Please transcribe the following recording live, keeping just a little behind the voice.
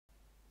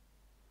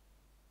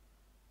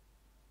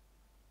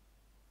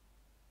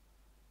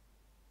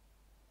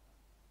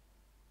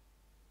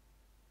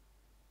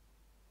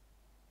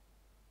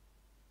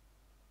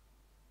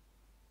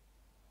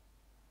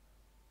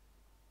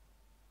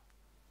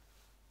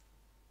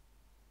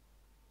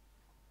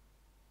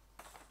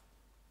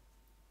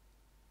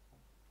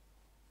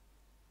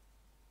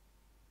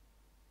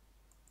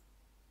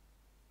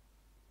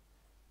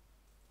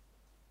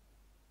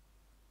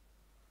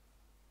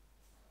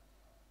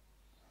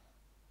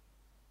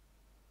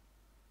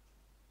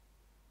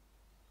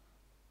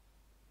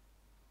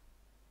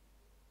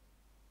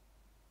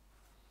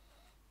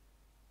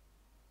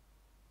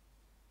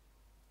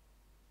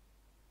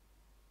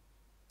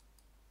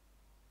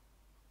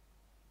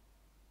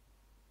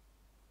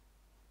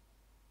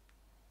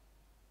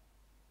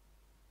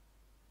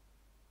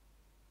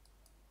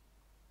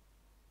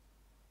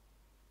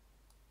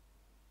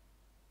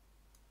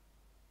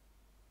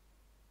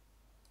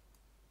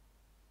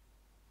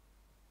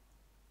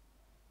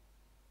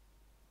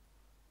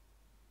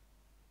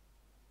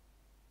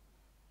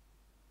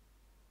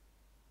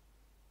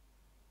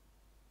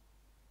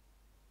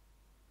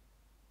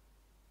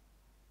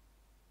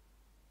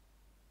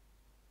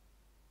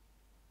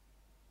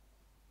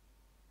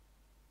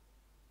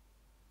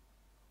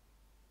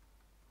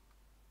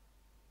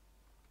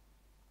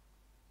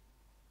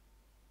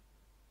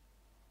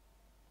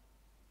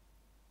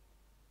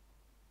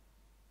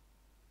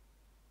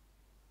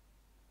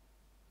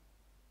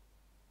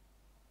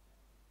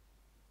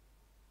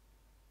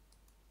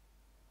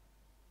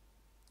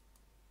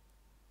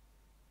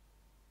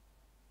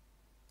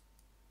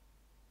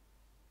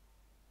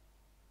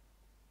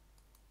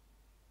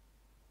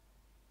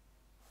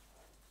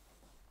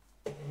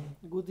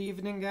Good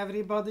evening,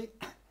 everybody.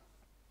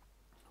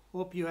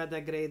 Hope you had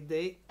a great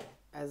day,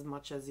 as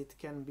much as it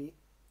can be.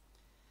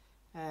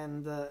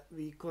 And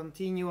we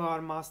continue our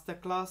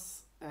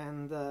masterclass,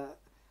 and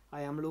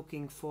I am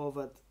looking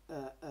forward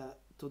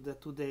to the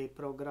today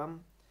program.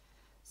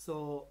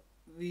 So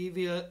we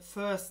will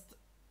first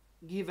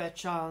give a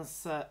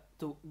chance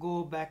to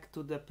go back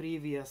to the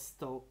previous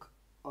talk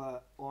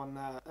on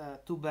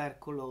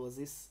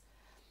tuberculosis,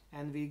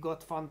 and we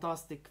got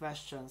fantastic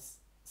questions.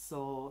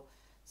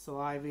 So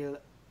I will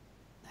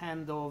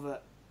hand over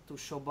to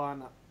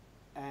Shobana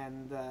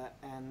and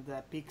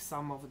pick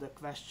some of the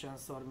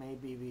questions, or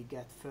maybe we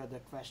get further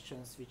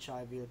questions which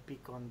I will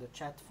pick on the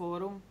chat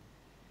forum.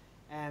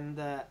 And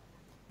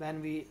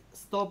when we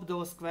stop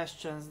those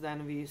questions,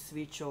 then we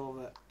switch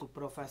over to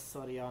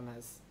Professor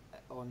Yanez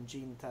on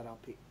gene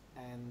therapy.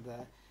 And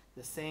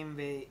the same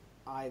way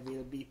I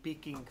will be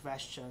picking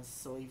questions,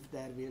 so if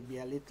there will be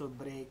a little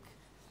break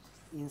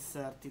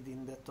inserted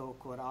in the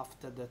talk or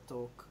after the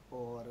talk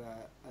or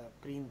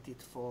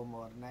printed form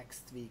or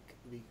next week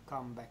we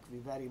come back, we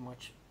very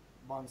much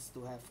wants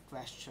to have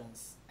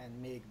questions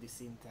and make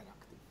this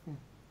interactive.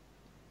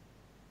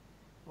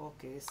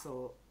 Okay,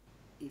 so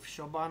if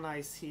Shobana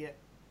is here,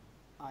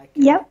 I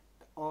can... Yep.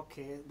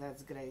 Okay,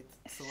 that's great.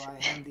 So I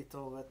hand it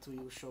over to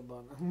you,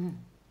 Shobana.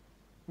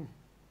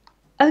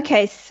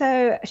 Okay,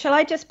 so shall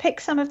I just pick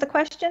some of the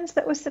questions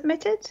that were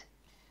submitted?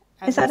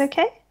 Is that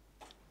okay?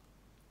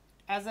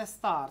 As a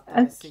start,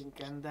 I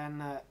think, and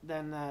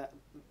then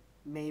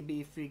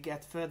maybe if we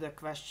get further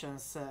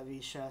questions,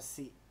 we shall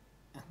see.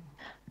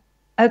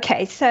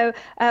 Okay, so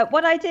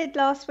what I did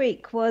last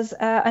week was,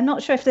 I'm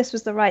not sure if this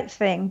was the right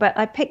thing, but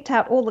I picked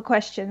out all the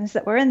questions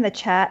that were in the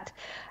chat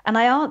and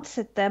I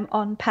answered them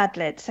on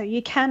Padlet. So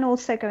you can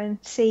also go and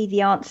see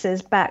the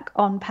answers back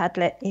on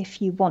Padlet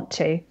if you want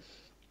to.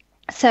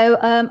 So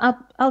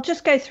I'll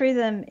just go through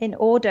them in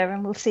order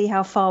and we'll see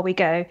how far we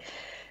go.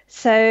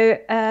 So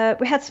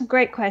we had some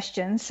great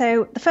questions.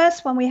 So the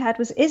first one we had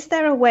was, is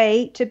there a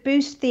way to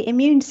boost the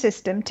immune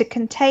system to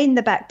contain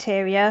the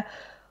bacteria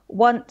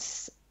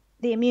once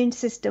the immune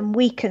system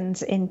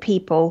weakens in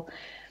people?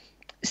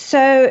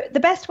 So the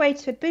best way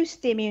to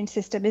boost the immune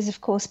system is,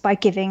 of course, by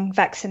giving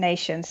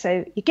vaccination.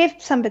 So you give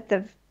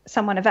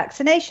someone a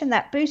vaccination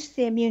that boosts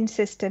the immune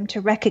system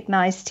to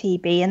recognize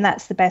TB, and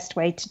that's the best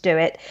way to do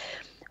it.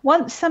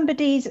 Once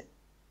somebody's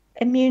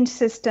immune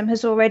system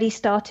has already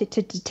started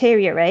to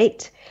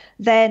deteriorate,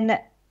 then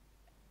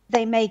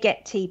they may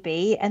get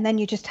TB, and then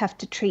you just have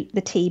to treat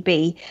the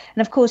TB.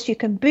 And of course, you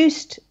can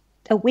boost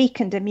a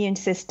weakened immune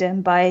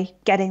system by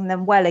getting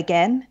them well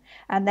again,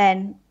 and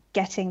then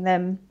getting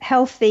them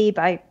healthy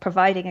by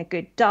providing a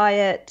good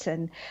diet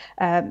and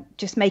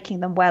just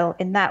making them well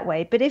in that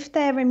way. But if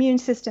their immune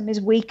system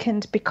is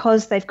weakened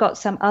because they've got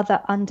some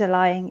other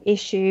underlying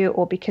issue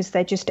or because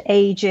they're just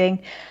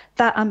aging,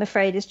 that, I'm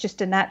afraid, is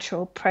just a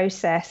natural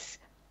process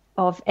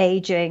of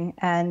aging,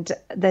 and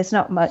there's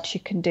not much you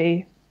can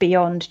do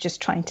beyond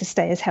just trying to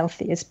stay as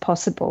healthy as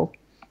possible.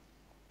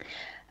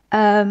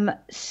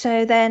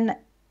 So then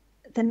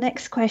the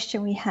next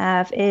question we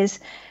have is,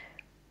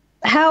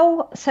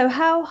 how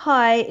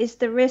high is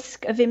the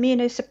risk of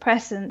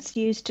immunosuppressants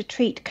used to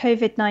treat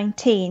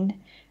COVID-19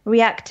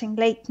 reacting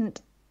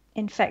latent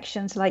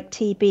infections like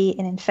TB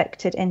in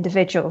infected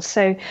individuals?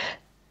 So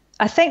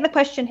I think the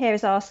question here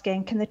is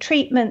asking, can the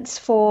treatments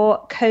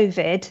for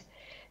COVID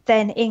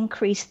then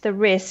increase the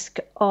risk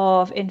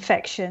of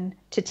infection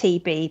to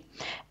TB?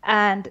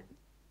 And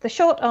the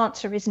short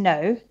answer is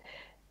no.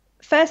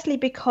 Firstly,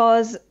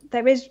 because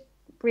there is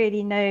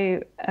really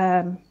no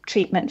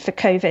treatment for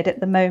COVID at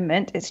the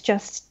moment. It's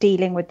just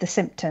dealing with the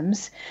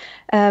symptoms.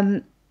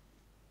 So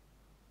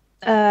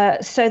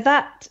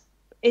that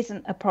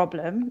isn't a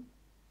problem.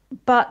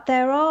 But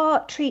there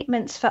are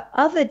treatments for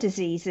other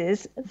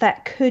diseases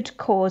that could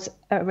cause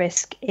a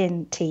risk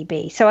in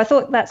TB. So I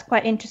thought that's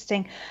quite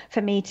interesting for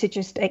me to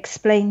just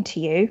explain to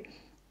you.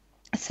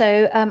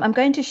 So I'm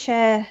going to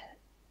share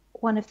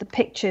one of the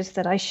pictures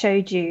that I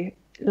showed you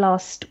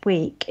last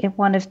week in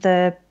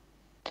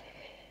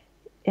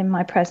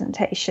my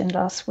presentation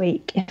last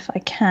week, if I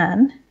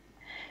can.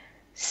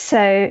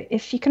 So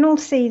if you can all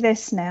see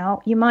this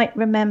now, you might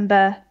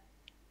remember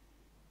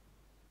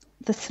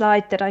the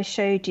slide that I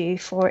showed you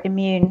for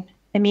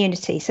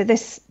immunity. So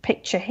this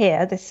picture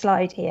here, this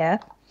slide here,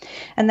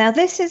 and now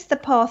this is the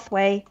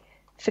pathway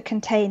for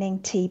containing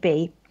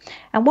TB.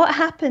 And what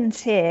happens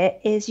here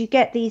is you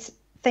get these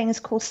things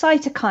called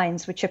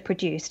cytokines which are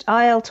produced,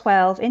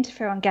 IL-12,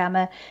 interferon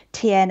gamma,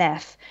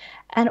 TNF.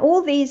 And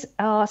all these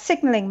are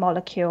signaling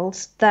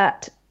molecules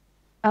that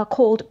are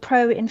called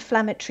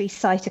pro-inflammatory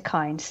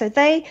cytokines. So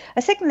they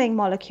are signaling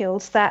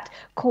molecules that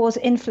cause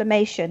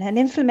inflammation, and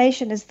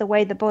inflammation is the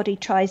way the body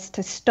tries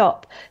to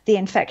stop the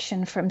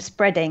infection from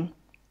spreading.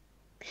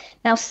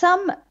 Now,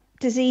 some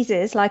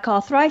diseases like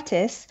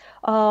arthritis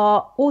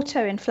are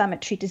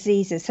auto-inflammatory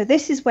diseases. So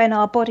this is when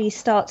our body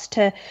starts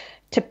to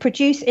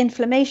produce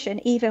inflammation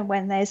even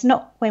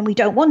when we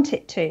don't want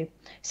it to.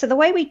 So the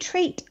way we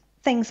treat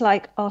things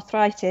like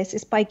arthritis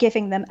is by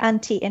giving them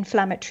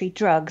anti-inflammatory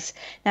drugs.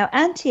 Now,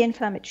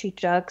 anti-inflammatory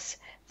drugs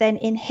then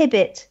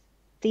inhibit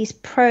these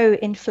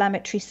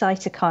pro-inflammatory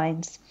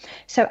cytokines.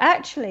 So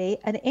actually,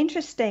 an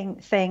interesting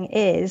thing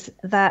is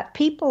that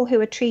people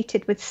who are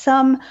treated with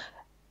some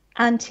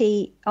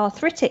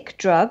anti-arthritic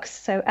drugs,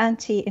 so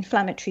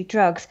anti-inflammatory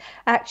drugs,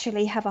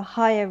 actually have a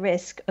higher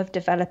risk of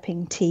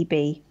developing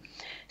TB.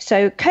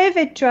 So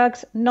COVID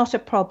drugs, not a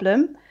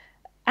problem.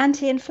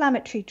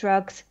 Anti-inflammatory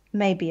drugs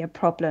may be a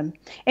problem.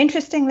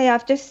 Interestingly,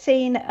 I've just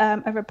seen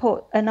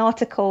an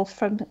article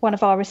from one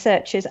of our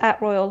researchers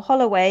at Royal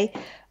Holloway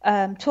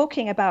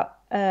talking about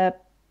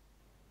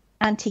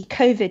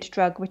anti-COVID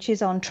drug, which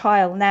is on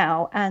trial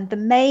now. And the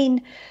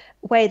main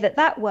way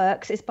that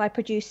works is by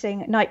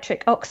producing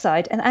nitric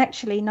oxide. And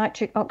actually,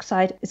 nitric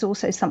oxide is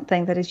also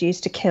something that is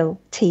used to kill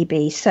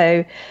TB.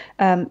 So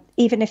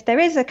even if there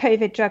is a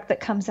COVID drug that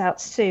comes out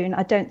soon,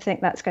 I don't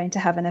think that's going to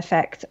have an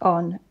effect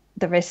on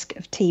the risk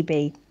of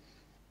TB.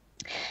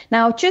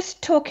 Now,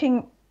 just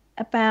talking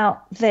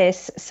about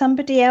this,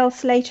 somebody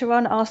else later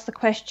on asked the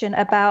question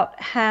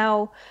about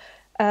how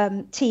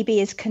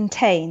TB is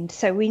contained.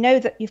 So we know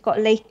that you've got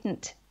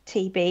latent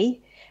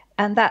TB,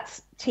 and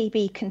that's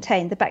TB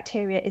contained. The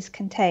bacteria is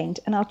contained.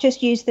 And I'll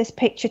just use this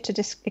picture to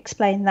just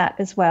explain that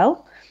as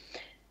well.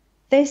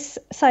 This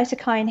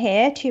cytokine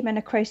here, tumor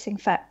necrosing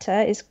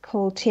factor, is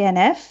called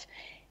TNF.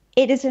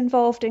 It is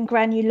involved in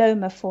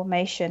granuloma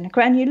formation.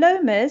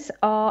 Granulomas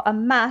are a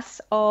mass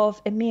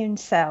of immune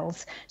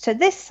cells. So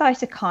this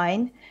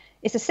cytokine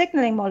is a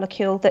signaling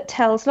molecule that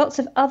tells lots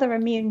of other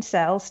immune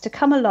cells to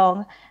come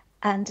along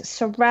and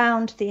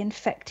surround the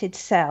infected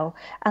cell.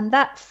 And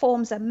that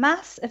forms a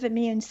mass of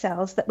immune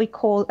cells that we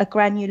call a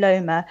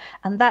granuloma.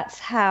 And that's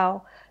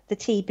how the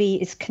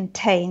TB is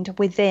contained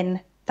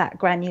within that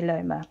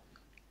granuloma.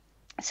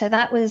 So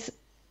that was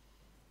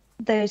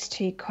those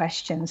two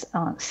questions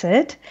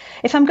answered.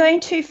 If I'm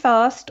going too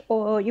fast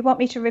or you want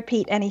me to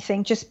repeat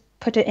anything, just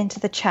put it into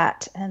the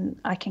chat and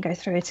I can go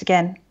through it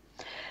again.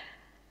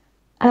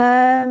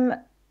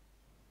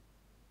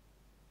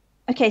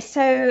 Okay,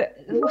 so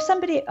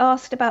somebody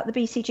asked about the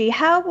BCG.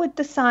 How would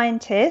the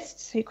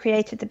scientists who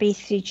created the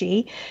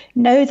BCG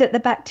know that the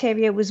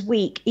bacteria was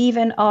weak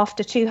even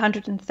after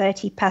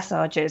 230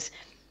 passages?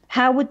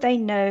 How would they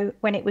know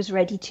when it was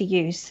ready to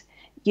use?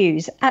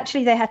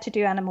 Actually, they had to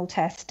do animal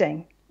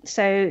testing.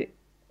 So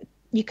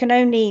you can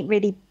only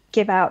really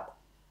give out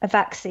a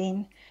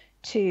vaccine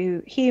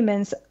to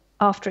humans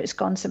after it's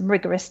gone some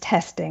rigorous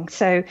testing.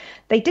 So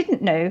they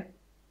didn't know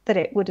that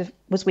it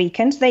was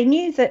weakened. They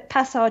knew that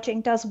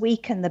passaging does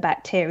weaken the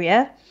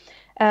bacteria,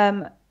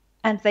 and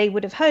they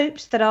would have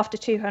hoped that after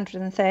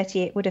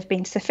 230 it would have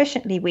been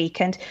sufficiently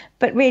weakened,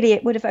 but really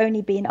it would have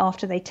only been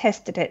after they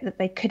tested it that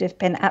they could have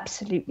been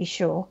absolutely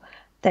sure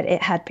that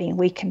it had been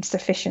weakened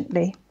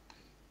sufficiently.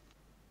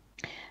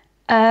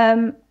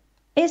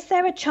 Is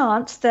there a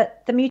chance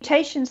that the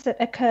mutations that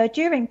occur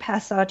during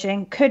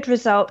passaging could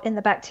result in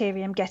the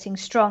bacterium getting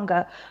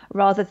stronger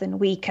rather than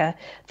weaker?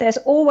 There's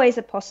always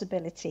a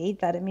possibility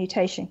that a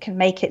mutation can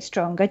make it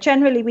stronger.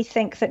 Generally, we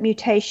think that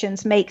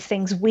mutations make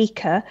things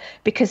weaker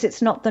because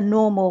it's not the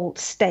normal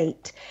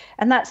state.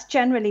 And that's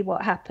generally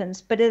what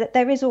happens. But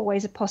there is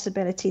always a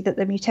possibility that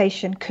the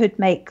mutation could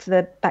make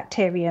the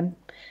bacterium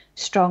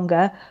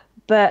stronger.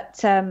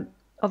 But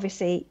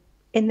obviously,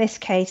 in this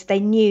case, they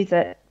knew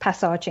that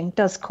passaging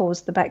does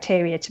cause the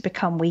bacteria to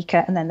become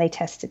weaker, and then they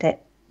tested it.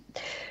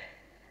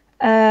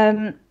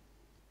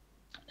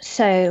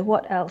 So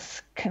what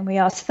else can we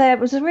ask? There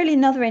was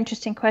another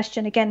interesting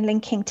question, again,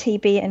 linking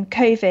TB and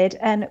COVID,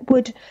 and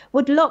would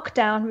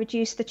lockdown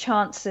reduce the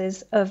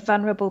chances of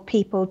vulnerable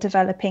people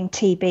developing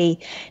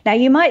TB? Now,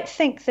 you might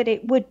think that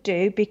it would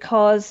do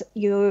because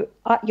you're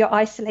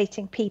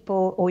isolating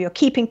people, or you're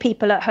keeping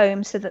people at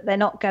home so that they're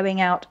not going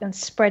out and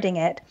spreading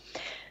it.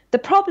 The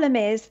problem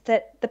is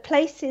that the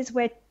places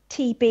where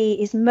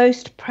TB is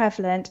most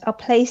prevalent are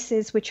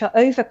places which are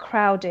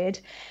overcrowded,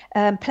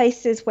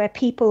 places where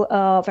people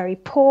are very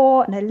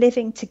poor and are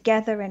living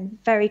together in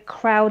very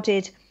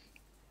crowded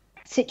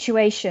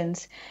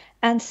situations.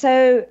 And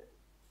so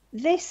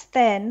this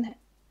then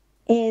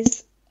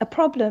is a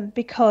problem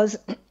because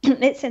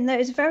it's in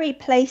those very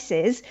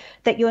places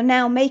that you're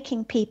now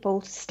making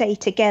people stay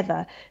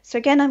together. So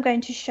again, I'm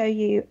going to show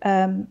you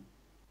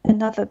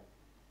another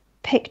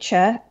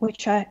picture,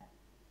 which I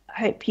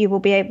hope you will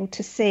be able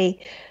to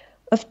see,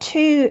 of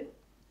two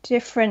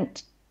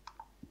different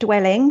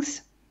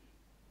dwellings.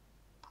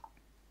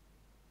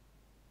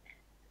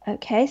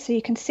 Okay, so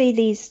you can see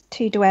these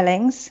two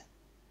dwellings.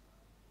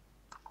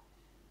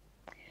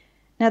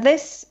 Now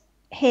this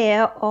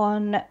here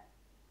on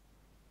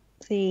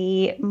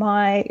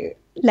my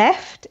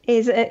left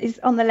is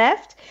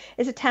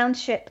a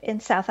township in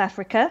South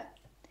Africa.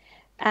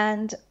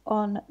 And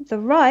on the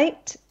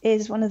right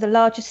is one of the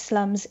largest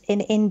slums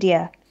in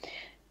India.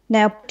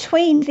 Now,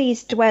 between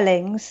these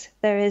dwellings,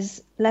 there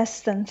is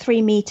less than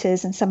 3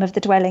 meters in some of the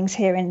dwellings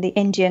here in the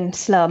Indian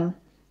slum.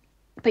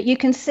 But you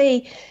can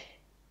see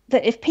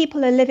that if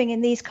people are living in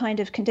these kind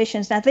of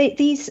conditions, now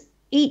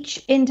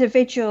each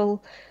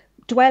individual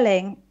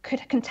dwelling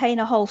could contain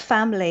a whole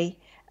family.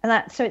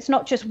 And so it's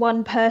not just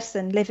one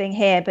person living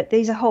here, but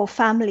these are whole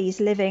families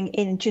living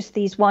in just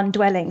these one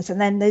dwellings. And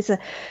then there's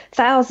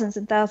thousands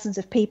and thousands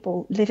of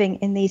people living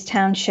in these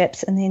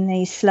townships and in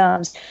these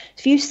slums.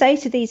 If you say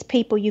to these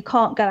people, you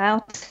can't go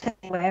out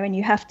anywhere and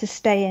you have to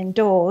stay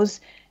indoors,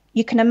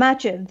 you can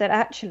imagine that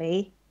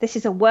actually this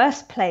is a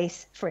worse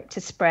place for it to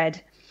spread.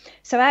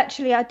 So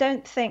actually, I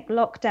don't think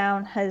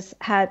lockdown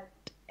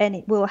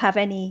will have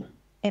any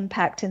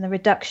impact in the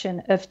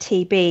reduction of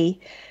TB.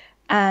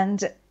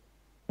 And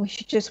we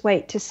should just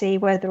wait to see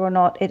whether or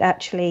not it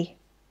actually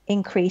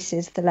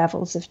increases the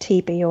levels of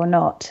TB or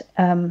not.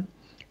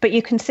 But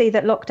you can see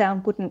that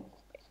lockdown wouldn't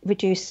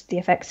reduce the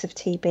effects of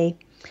TB.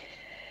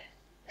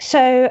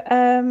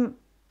 So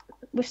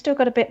we've still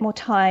got a bit more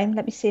time.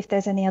 Let me see if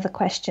there's any other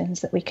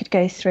questions that we could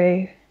go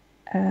through.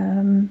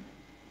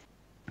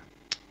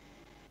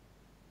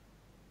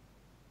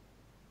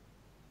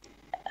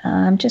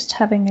 I'm just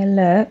having a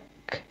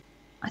look.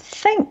 I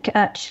think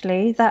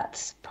actually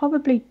that's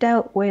probably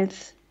dealt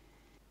with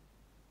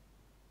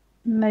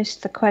most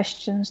of the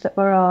questions that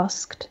were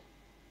asked.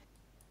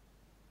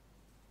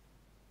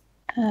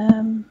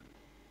 Is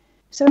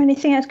there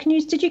anything else?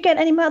 Did you get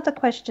any other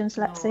questions,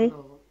 Lexi?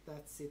 No,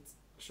 that's it.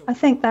 Sure. I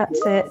think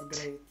that's it.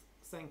 Great.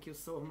 Thank you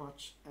so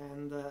much.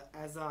 And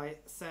as I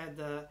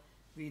said,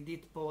 we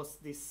did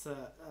post this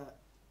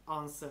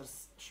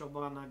answers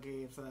Shobana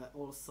gave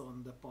also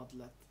on the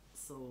Padlet.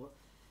 So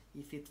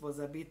if it was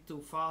a bit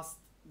too fast,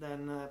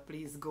 then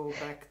please go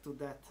back to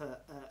that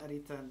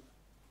written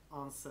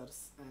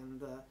answers.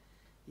 And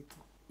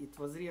it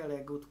was really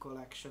a good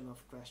collection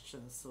of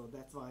questions. So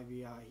that's why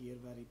we are here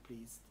very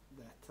pleased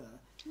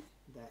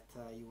that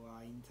you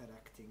are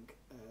interacting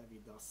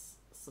with us.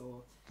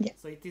 So, yeah.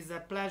 So it is a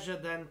pleasure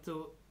then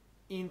to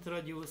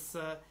introduce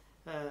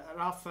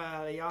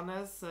Rafael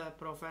Yanez,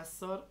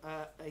 professor,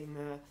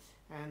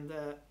 and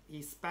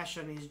his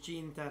passion is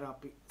gene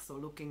therapy. So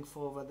looking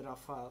forward,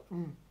 Rafael.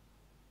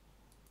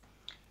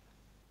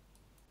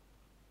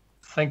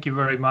 Thank you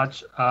very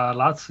much,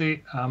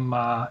 Latsi. I'm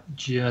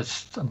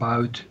just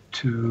about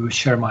to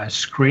share my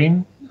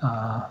screen,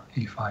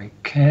 if I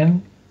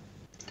can.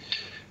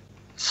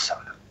 So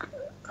look,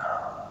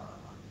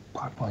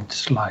 PowerPoint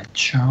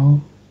slideshow.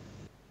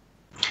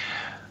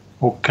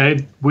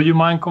 Okay, would you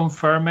mind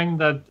confirming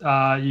that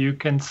you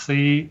can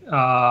see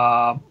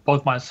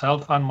both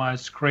myself and my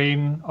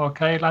screen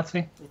okay,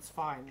 Latsi? It's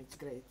fine, it's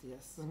great,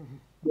 yes.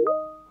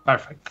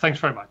 Perfect, thanks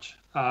very much.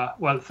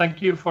 Well,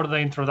 thank you for the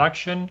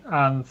introduction,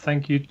 and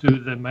thank you to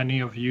the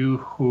many of you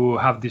who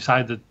have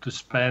decided to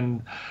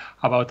spend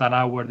about an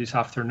hour this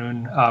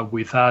afternoon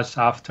with us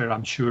after,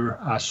 I'm sure,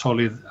 a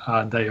solid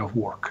day of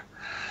work.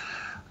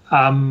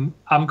 I'm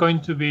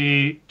going to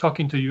be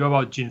talking to you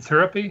about gene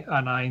therapy,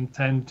 and I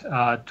intend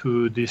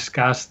to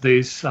discuss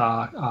this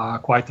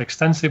quite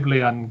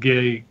extensively and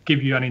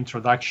give you an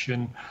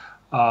introduction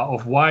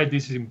of why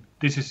this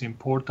is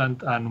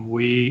important and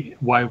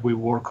why we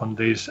work on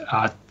this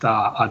at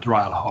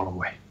Royal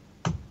Holloway.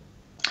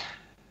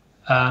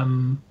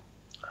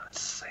 Let's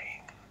see.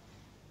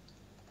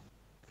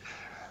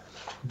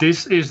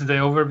 This is the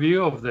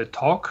overview of the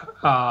talk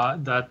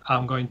that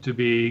I'm going to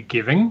be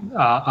giving.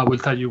 I will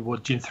tell you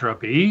what gene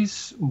therapy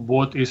is,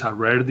 what is a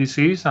rare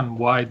disease and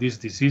why these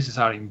diseases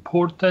are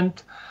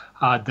important,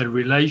 the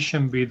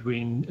relation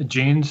between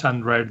genes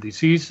and rare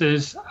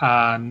diseases,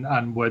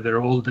 and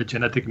whether all the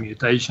genetic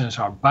mutations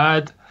are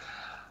bad.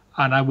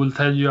 And I will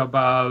tell you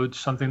about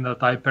something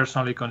that I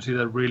personally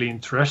consider really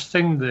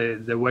interesting,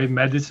 the way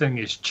medicine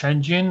is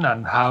changing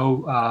and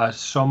how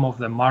some of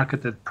the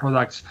marketed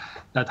products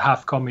that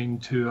have come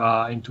into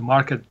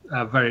market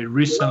very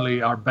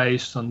recently are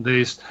based on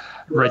this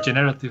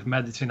regenerative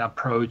medicine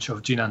approach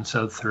of gene and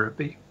cell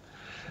therapy.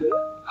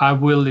 I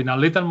will, in a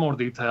little more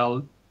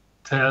detail,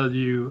 tell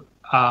you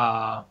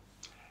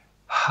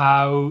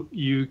how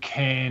you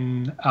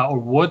can or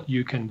what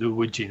you can do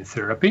with gene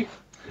therapy.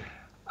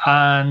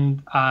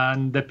 And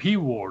the P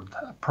word,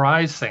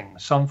 pricing,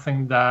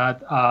 something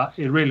that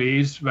it really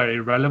is very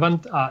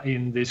relevant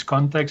in this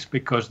context,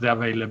 because the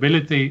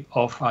availability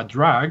of a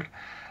drug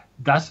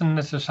doesn't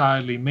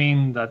necessarily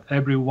mean that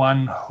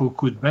everyone who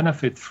could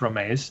benefit from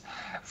it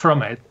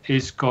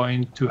is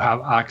going to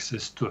have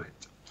access to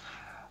it.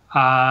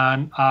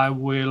 And I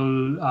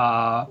will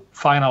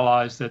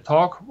finalize the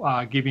talk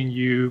giving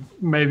you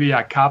maybe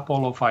a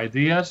couple of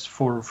ideas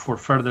for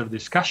further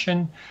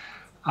discussion.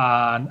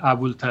 And I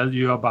will tell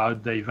you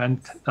about the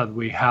event that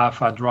we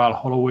have at Royal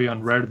Holloway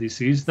on Rare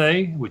Disease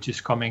Day, which is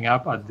coming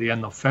up at the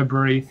end of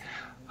February,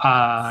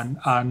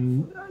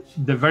 and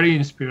the very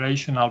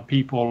inspirational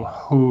people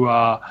who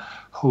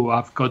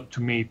I've got to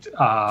meet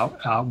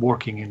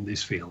working in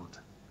this field.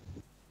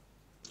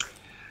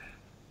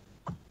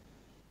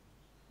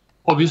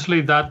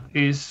 Obviously, that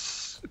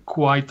is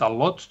quite a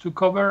lot to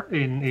cover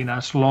in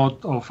a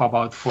slot of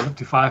about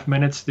 45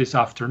 minutes this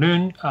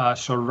afternoon.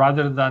 So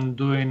rather than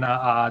doing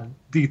a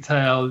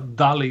detailed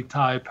Dali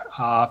type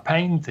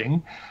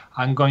painting,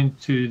 I'm going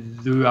to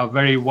do a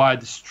very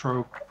wide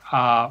stroke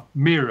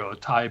mirror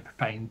type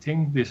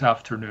painting this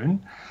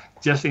afternoon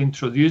just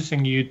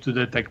introducing you to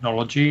the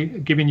technology,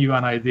 giving you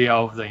an idea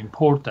of the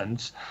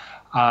importance,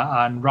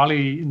 and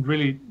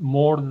really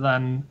more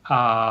than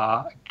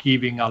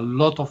giving a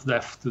lot of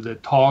depth to the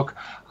talk,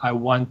 I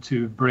want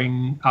to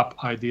bring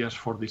up ideas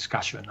for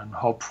discussion, and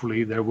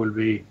hopefully there will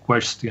be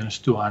questions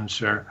to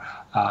answer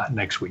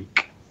next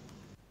week.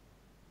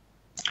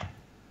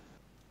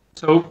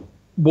 So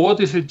what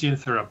is it, gene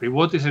therapy?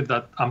 What is it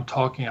that I'm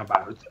talking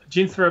about?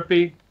 Gene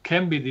therapy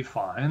can be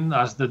defined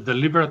as the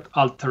deliberate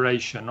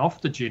alteration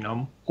of the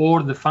genome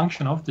or the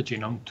function of the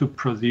genome to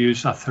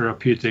produce a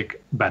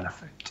therapeutic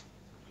benefit.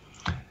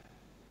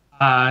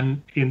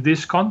 And in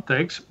this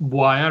context,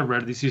 why are rare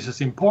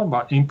diseases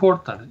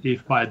important?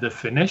 If by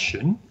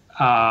definition,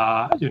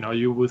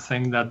 you would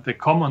think that the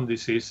common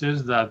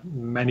diseases that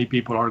many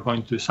people are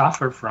going to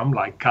suffer from,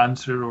 like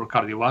cancer or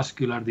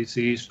cardiovascular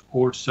disease,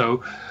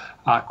 also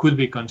could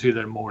be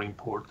considered more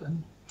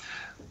important.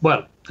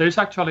 Well, there's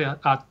actually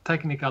a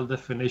technical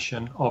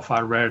definition of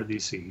a rare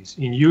disease.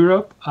 In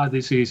Europe, a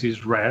disease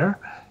is rare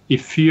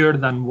if fewer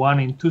than 1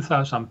 in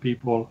 2,000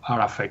 people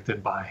are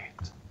affected by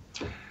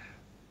it.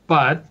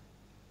 But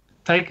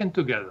taken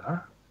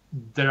together,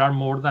 there are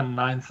more than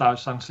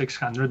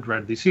 9,600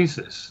 rare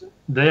diseases.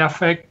 They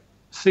affect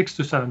 6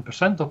 to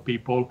 7% of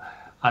people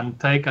and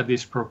take a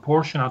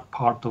disproportionate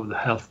part of the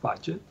health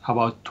budget,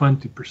 about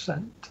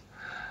 20%.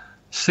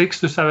 6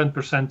 to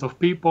 7% of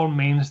people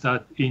means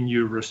that in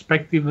your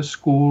respective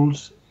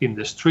schools, in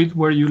the street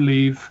where you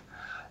live,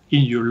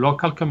 in your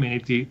local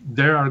community,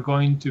 there are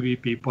going to be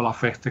people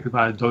affected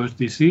by those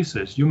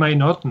diseases. You may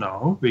not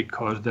know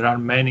because there are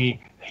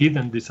many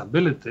hidden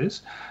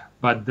disabilities,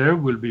 but there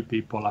will be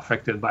people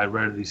affected by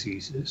rare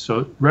diseases.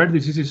 So rare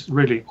diseases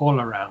really all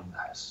around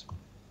us.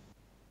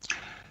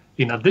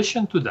 In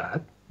addition to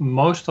that,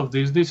 most of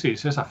these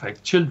diseases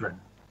affect children,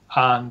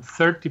 and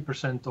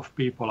 30% of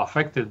people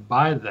affected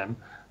by them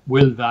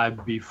will die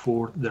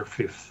before their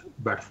 5th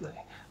birthday,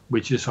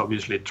 which is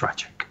obviously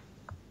tragic.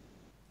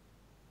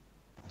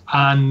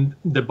 And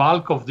the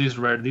bulk of these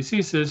rare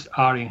diseases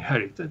are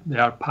inherited. They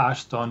are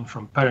passed on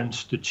from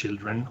parents to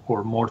children,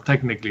 or more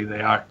technically,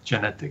 they are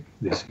genetic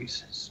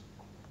diseases.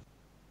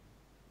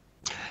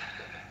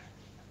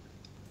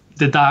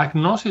 The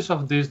diagnosis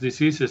of these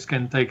diseases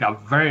can take a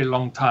very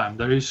long time.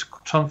 There is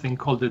something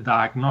called the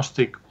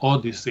diagnostic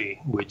odyssey,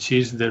 which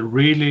is the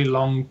really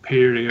long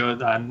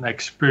period and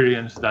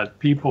experience that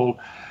people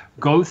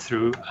go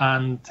through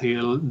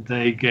until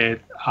they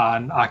get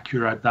an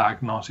accurate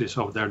diagnosis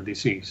of their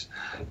disease.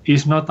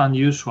 It's not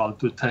unusual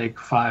to take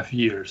 5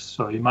 years.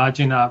 So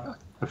imagine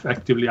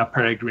effectively a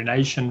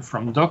peregrination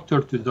from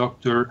doctor to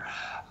doctor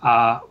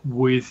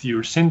with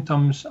your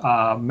symptoms,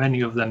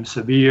 many of them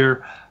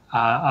severe,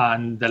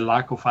 and the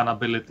lack of an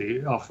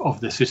ability of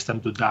the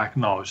system to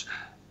diagnose,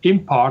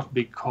 in part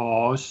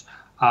because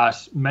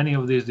as many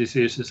of these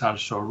diseases are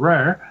so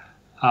rare,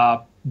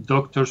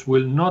 doctors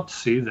will not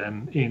see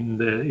them in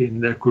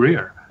their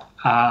career.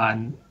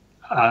 And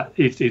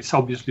it's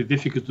obviously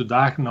difficult to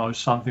diagnose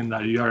something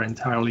that you are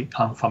entirely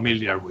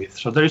unfamiliar with.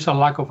 So there is a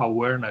lack of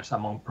awareness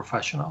among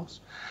professionals,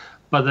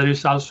 but there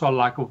is also a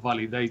lack of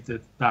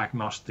validated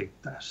diagnostic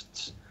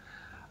tests.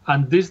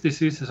 And these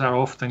diseases are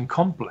often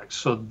complex,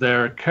 so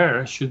their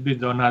care should be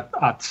done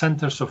at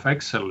centers of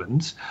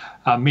excellence,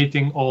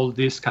 meeting all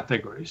these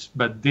categories.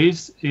 But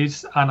this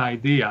is an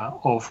idea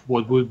of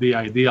what would be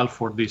ideal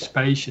for these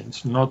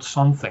patients, not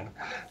something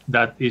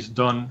that is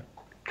done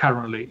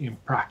currently in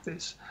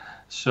practice.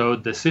 So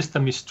the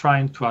system is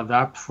trying to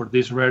adapt for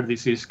this rare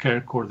disease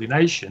care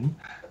coordination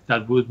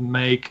that would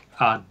make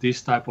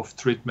this type of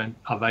treatment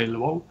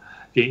available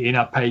in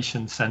a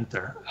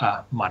patient-centered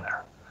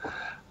manner.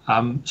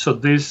 So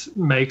this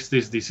makes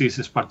these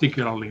diseases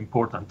particularly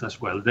important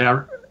as well. They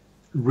are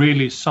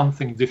really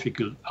something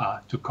difficult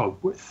to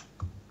cope with.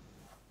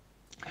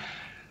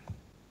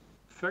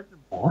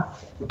 Furthermore,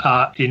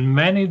 in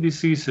many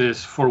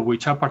diseases for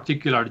which a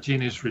particular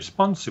gene is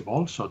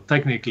responsible, so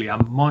technically a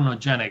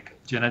monogenic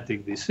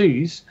genetic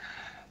disease,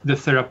 the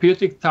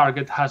therapeutic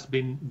target has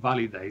been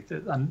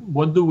validated. And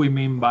what do we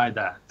mean by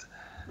that?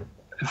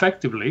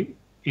 Effectively,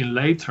 in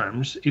lay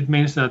terms, it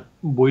means that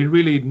we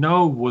really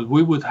know what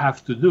we would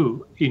have to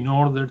do in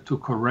order to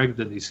correct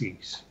the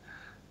disease.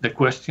 The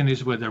question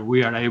is whether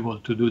we are able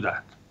to do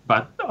that.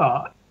 But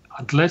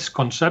at least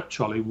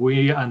conceptually,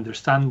 we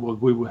understand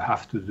what we would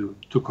have to do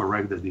to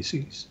correct the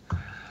disease.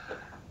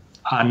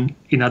 And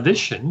in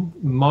addition,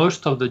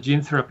 most of the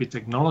gene therapy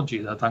technology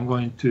that I'm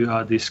going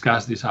to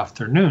discuss this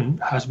afternoon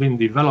has been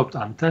developed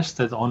and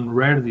tested on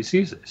rare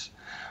diseases,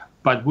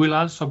 but will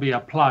also be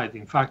applied,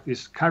 in fact,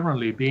 is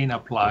currently being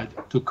applied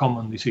to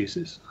common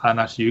diseases. And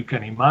as you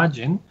can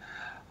imagine,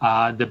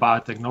 the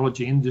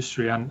biotechnology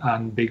industry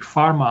and big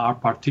pharma are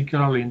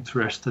particularly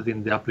interested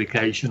in the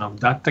application of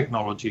that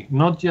technology,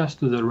 not just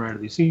to the rare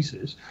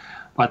diseases,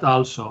 but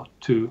also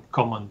to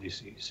common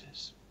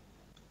diseases.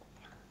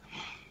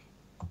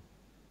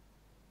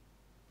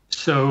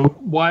 So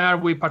why are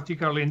we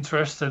particularly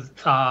interested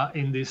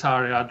in this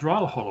area at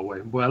Royal Holloway?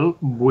 Well,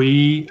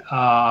 we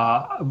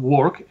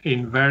work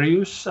in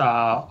various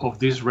of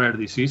these rare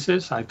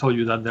diseases. I told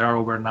you that there are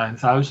over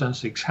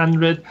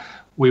 9,600.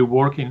 We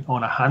work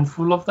on a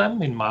handful of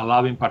them. In my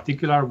lab in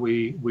particular,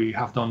 we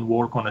have done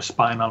work on a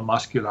spinal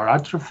muscular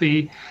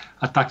atrophy,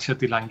 ataxia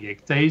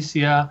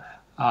telangiectasia,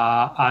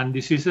 and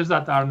diseases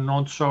that are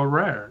not so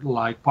rare,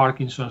 like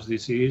Parkinson's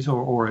disease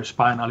or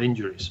spinal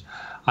injuries.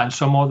 And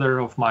some other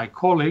of my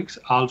colleagues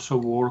also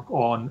work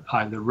on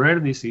either rare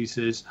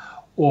diseases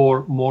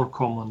or more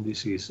common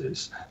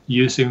diseases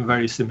using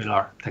very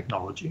similar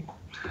technology.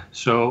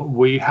 So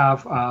we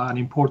have an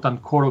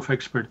important core of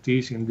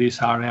expertise in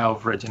this area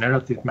of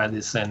regenerative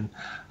medicine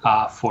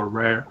for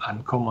rare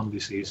and common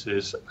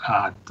diseases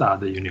at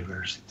the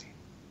university.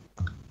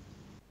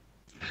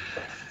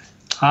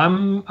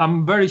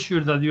 I'm very sure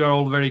that you are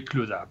all very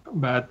clued up,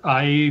 but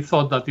I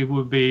thought that it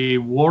would be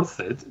worth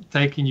it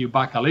taking you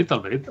back a little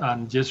bit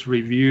and just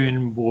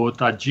reviewing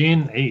what a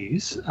gene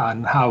is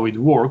and how it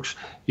works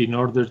in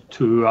order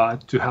to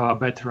have a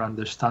better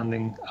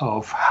understanding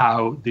of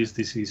how these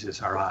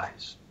diseases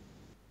arise.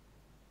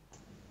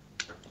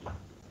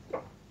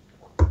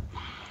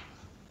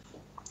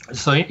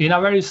 So in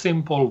a very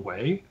simple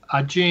way,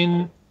 a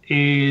gene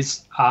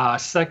is a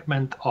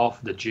segment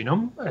of the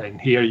genome,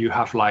 and here you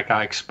have like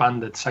an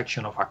expanded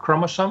section of a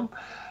chromosome,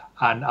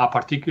 and a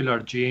particular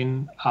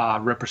gene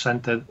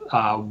represented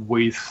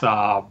with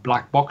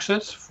black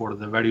boxes for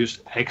the various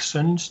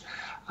exons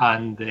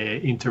and the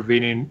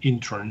intervening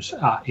introns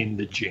in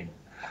the gene.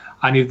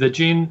 And if the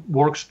gene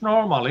works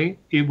normally,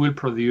 it will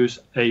produce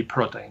a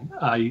protein,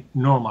 a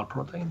normal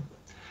protein.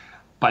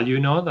 But you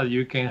know that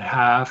you can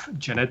have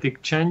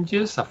genetic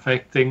changes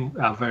affecting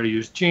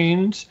various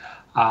genes,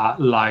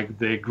 like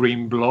the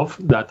green blob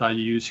that I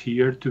use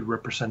here to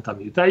represent a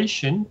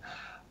mutation.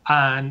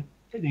 And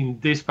in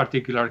this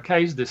particular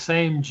case, the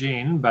same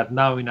gene, but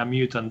now in a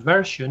mutant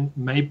version,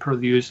 may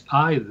produce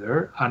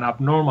either an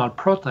abnormal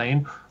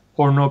protein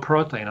or no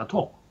protein at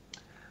all.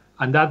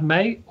 And that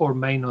may or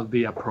may not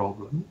be a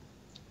problem.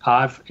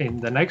 I've, in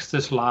the next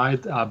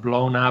slide,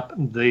 blown up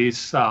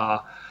this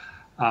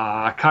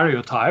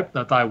karyotype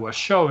that I was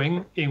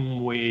showing,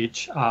 in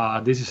which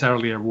this is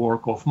earlier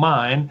work of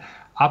mine.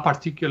 A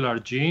particular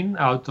gene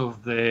out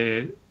of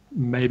the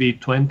maybe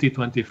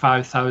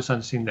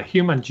 25,000 in the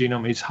human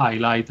genome is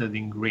highlighted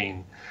in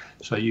green.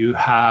 So you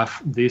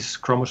have these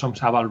chromosomes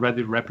have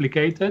already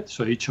replicated,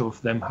 so each of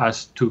them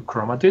has 2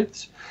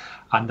 chromatids,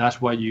 and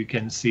that's why you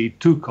can see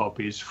 2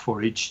 copies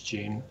for each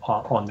gene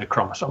on the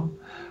chromosome.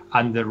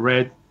 And the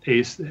red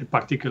is the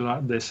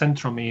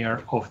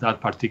centromere of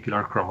that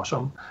particular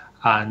chromosome.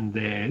 And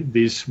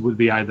this would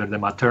be either the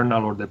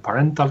maternal or the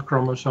parental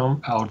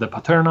chromosome, or the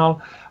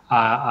paternal,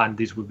 and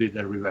this would be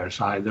the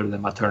reverse, either the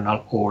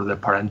maternal or the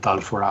parental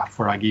for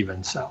a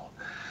given cell.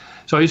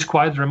 So it's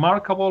quite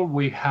remarkable.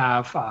 We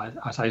have,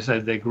 as I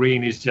said, the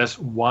green is just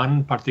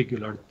one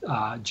particular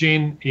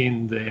gene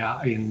in the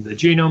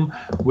genome.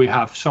 We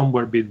have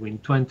somewhere between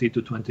 20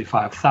 to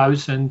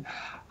 25,000,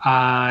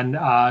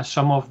 and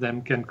some of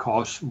them can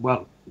cause,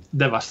 well,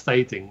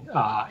 devastating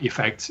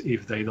effects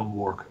if they don't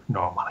work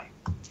normally.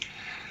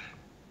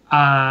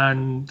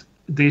 And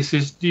this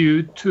is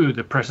due to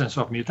the presence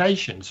of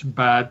mutations,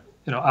 but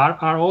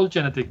are all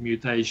genetic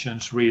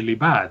mutations really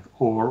bad,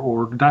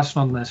 or that's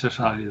not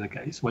necessarily the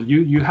case? Well,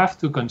 you have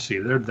to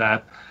consider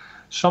that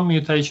some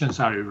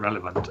mutations are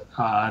irrelevant.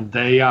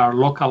 They are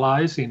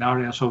localized in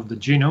areas of the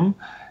genome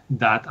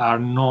that are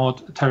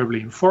not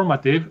terribly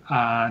informative,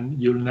 and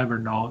you'll never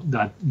know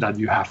that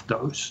you have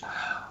those.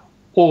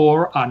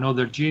 Or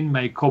another gene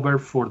may cover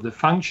for the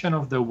function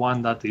of the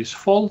one that is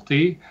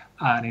faulty,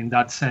 and in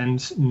that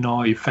sense,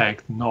 no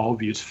effect, no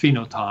obvious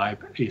phenotype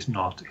is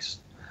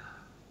noticed.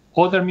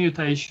 Other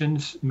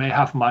mutations may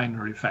have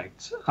minor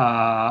effects.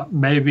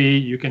 Maybe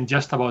you can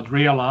just about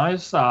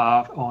realize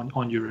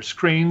on your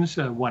screens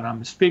when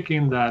I'm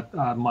speaking that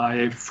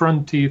my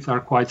front teeth are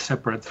quite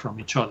separate from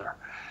each other.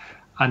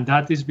 And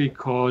that is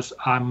because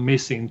I'm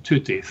missing 2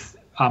 teeth.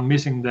 I'm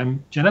missing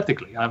them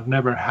genetically. I've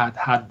never had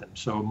them.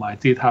 So my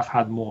teeth have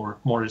had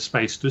more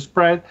space to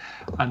spread,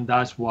 and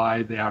that's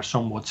why they are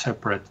somewhat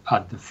separate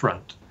at the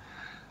front.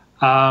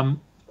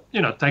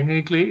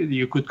 Technically,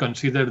 you could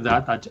consider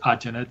that a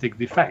genetic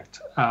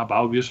defect. But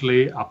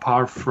obviously,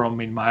 apart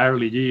from in my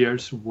early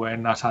years,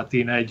 when as a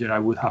teenager I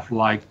would have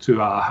liked to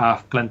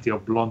have plenty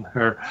of blonde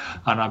hair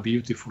and a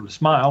beautiful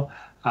smile,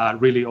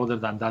 really, other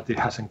than that, it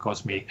hasn't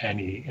caused me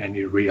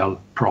any real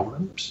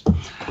problems.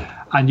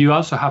 And you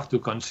also have to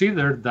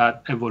consider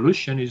that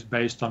evolution is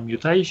based on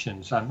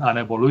mutations, and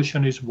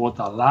evolution is what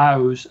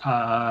allows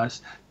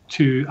us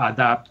to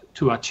adapt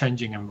to a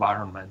changing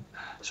environment.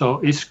 So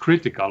it's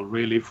critical,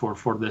 really,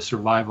 for the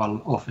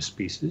survival of a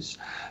species.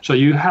 So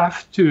you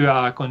have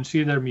to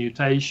consider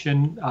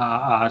mutation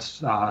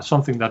as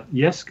something that,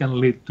 yes, can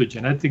lead to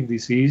genetic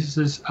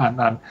diseases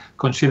and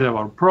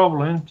considerable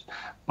problems,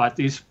 but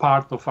is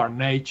part of our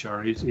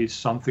nature, is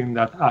something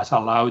that has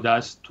allowed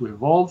us to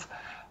evolve,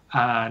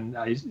 and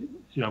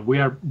we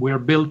are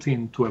built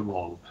in to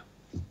evolve.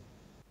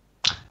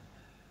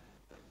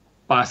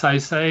 But as I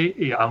say,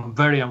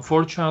 very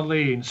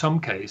unfortunately, in some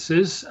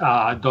cases,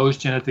 those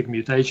genetic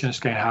mutations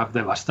can have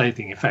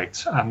devastating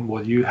effects. And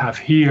what you have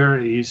here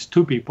is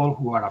two people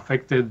who are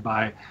affected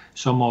by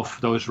some of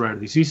those rare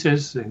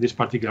diseases. In this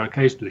particular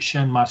case,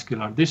 Duchenne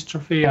muscular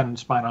dystrophy and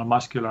spinal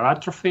muscular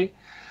atrophy,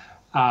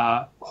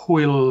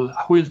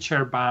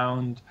 wheelchair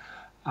bound.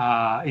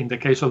 In the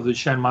case of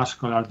Duchenne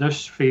muscular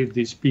dystrophy,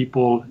 these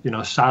people,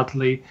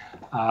 sadly,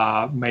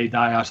 may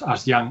die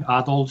as young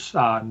adults,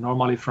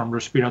 normally from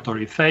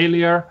respiratory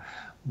failure,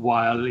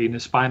 while in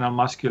spinal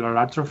muscular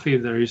atrophy,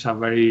 there is a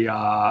very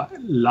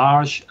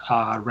large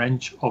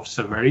range of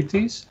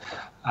severities.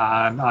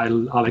 And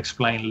I'll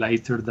explain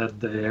later that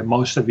the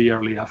most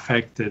severely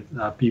affected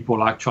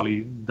people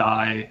actually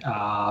die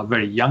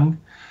very young,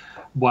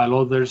 while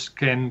others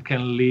can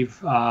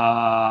live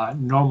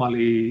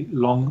normally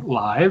long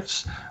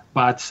lives,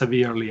 but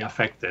severely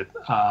affected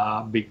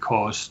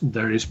because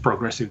there is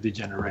progressive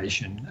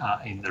degeneration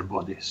in their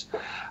bodies.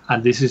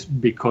 And this is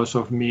because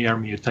of mere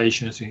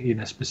mutations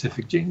in a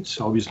specific gene.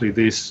 So obviously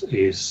this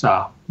is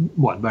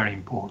very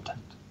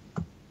important.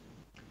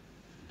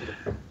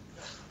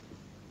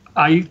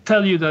 I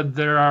tell you that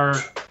there are,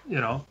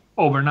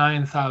 over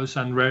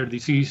 9,000 rare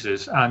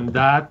diseases, and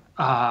that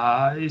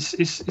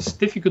it's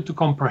difficult to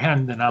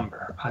comprehend the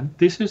number. And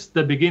this is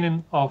the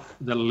beginning of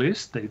the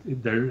list.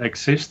 There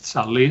exists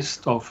a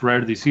list of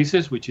rare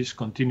diseases which is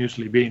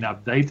continuously being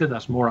updated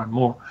as more and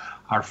more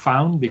are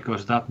found,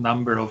 because that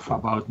number of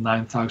about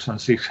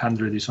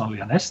 9,600 is only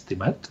an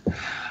estimate.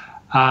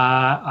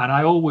 And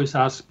I always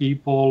ask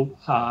people,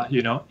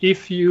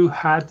 if you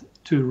had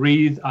to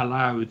read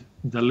aloud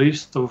the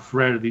list of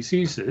rare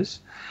diseases,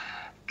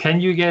 can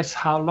you guess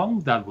how long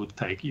that would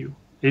take you?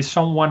 Is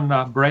someone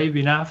brave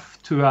enough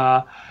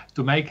to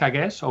make a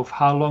guess of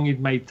how long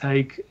it may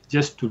take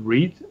just to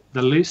read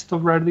the list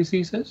of rare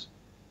diseases?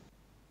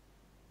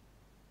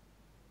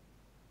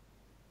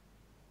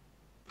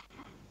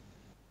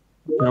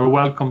 You're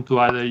welcome to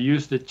either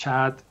use the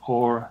chat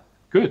or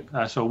good.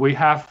 So we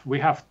have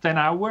 10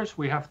 hours,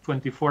 we have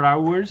 24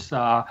 hours.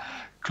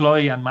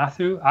 Chloe and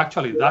Matthew,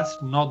 actually, that's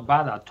not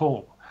bad at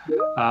all.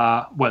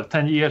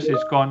 10 years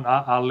is gone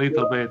a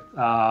little bit,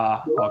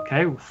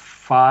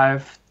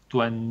 5,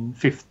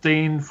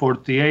 15,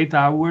 48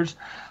 hours.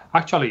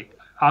 Actually,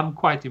 I'm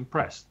quite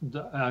impressed.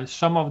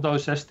 Some of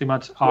those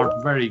estimates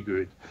are very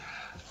good.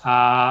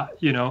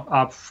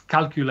 I've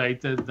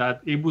calculated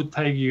that it would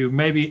take you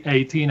maybe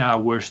 18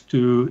 hours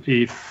to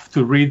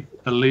read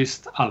the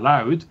list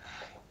aloud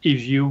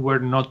if you were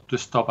not to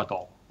stop at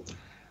all.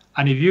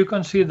 And if you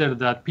consider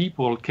that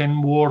people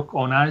can work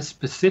on a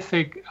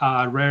specific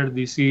rare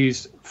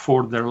disease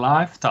for their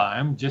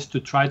lifetime just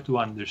to try to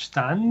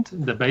understand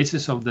the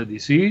basis of the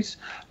disease,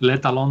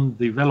 let alone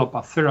develop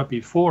a therapy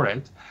for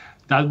it,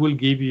 that will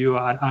give you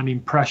an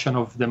impression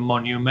of the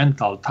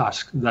monumental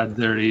task that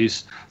there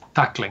is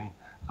tackling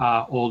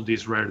all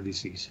these rare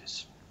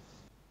diseases.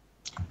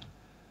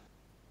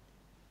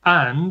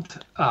 And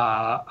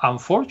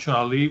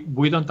unfortunately,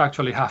 we don't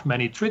actually have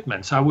many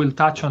treatments. I will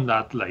touch on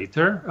that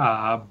later.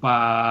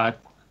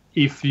 But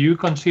if you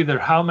consider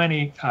how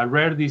many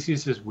rare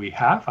diseases we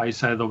have, I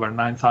said over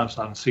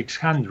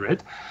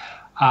 9,600.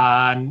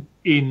 And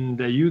in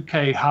the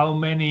UK, how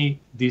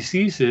many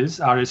diseases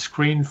are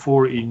screened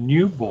for in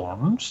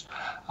newborns?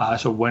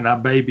 So when a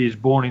baby is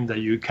born in the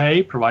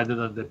UK, provided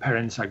that the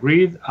parents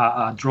agreed,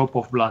 a drop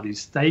of blood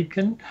is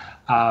taken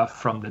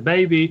from the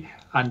baby,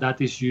 and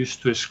that is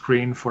used to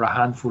screen for a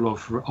handful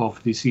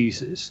of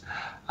diseases.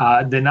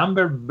 The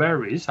number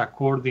varies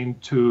according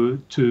to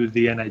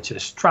the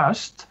NHS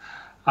Trust,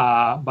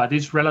 but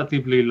it's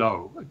relatively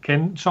low.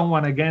 Can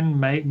someone again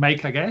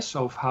make a guess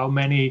of how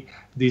many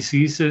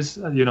diseases,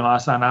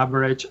 as an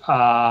average,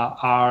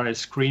 are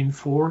screened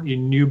for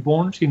in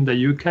newborns in the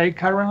UK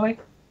currently?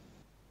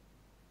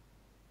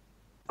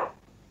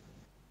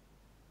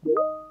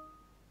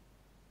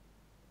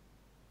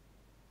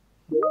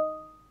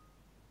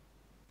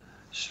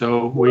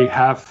 So we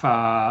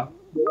have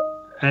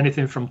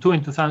anything from 2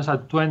 in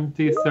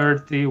 2020,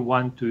 30,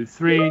 1, 2,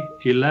 3,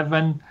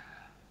 11,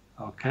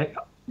 okay,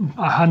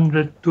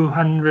 100,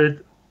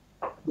 200.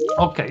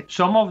 Okay,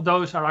 some of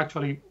those are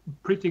actually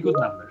pretty good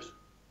numbers.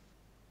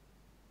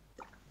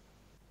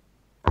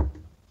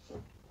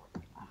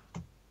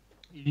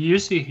 You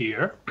see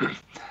here,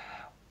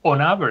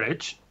 on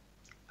average,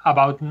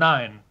 about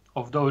 9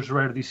 of those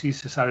rare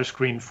diseases are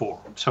screened for.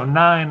 So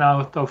 9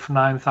 out of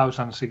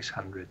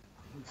 9,600.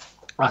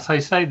 As I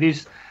say,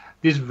 this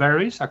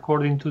varies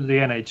according to the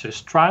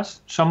NHS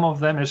Trust. Some of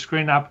them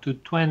screen up to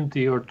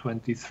 20 or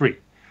 23.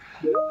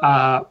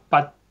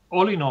 But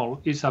all in all,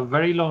 it's a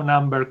very low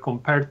number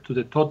compared to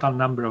the total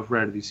number of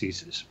rare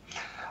diseases.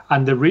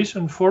 And the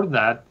reason for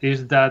that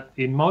is that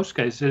in most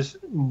cases,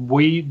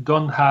 we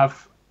don't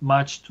have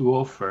much to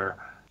offer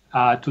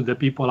to the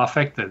people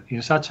affected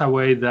in such a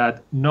way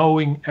that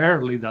knowing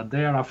early that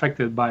they are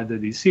affected by the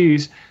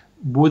disease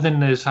wouldn't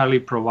necessarily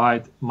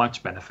provide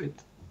much benefit.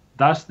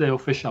 That's the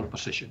official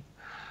position.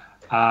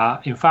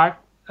 In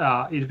fact,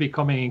 it's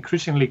becoming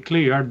increasingly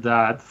clear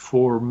that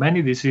for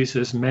many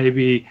diseases,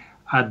 maybe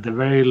at the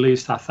very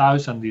least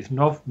 1,000, if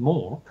not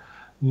more,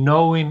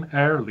 knowing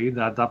early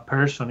that that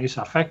person is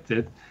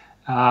affected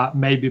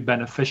may be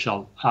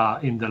beneficial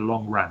in the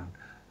long run,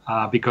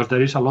 because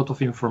there is a lot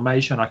of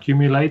information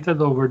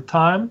accumulated over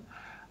time,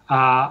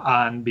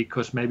 and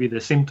because maybe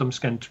the symptoms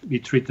can be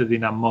treated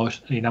in a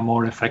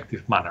more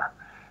effective manner.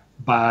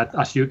 But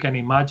as you can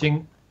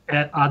imagine,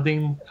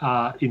 adding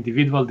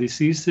individual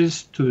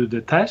diseases to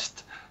the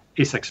test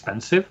is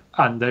expensive,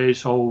 and there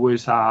is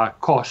always a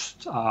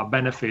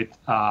cost-benefit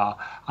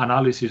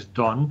analysis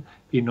done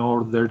in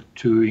order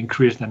to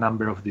increase the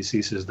number of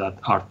diseases that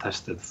are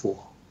tested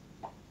for.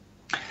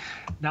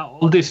 Now,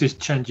 all this is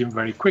changing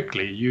very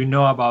quickly. You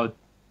know about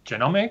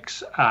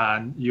genomics,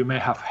 and you may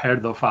have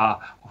heard of a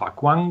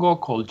quango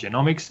called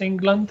Genomics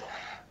England,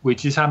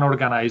 which is an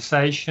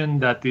organization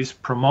that is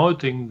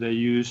promoting the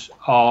use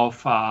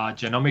of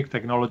genomic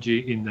technology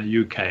in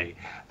the UK.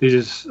 This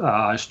is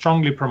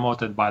strongly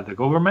promoted by the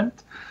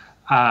government,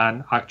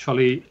 and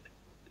actually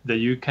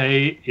the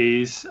UK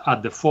is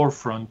at the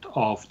forefront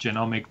of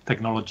genomic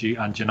technology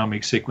and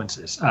genomic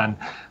sequences. And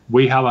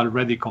we have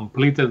already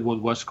completed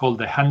what was called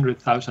the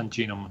 100,000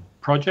 Genome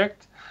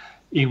Project,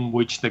 in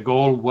which the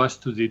goal was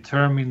to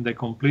determine the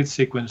complete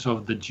sequence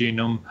of the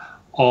genome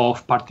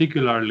of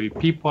particularly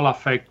people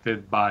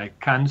affected by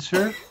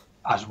cancer,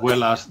 as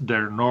well as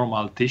their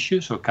normal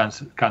tissue, so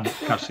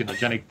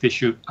carcinogenic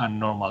tissue and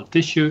normal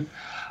tissue,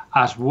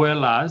 as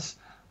well as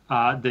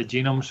the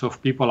genomes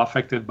of people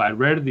affected by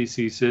rare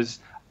diseases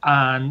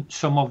and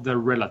some of their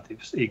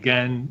relatives.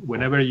 Again,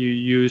 whenever you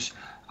use,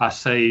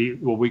 say,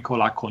 what we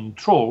call a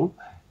control,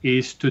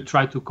 is to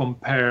try to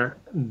compare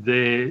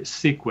the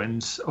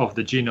sequence of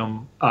the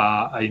genome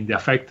in the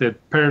affected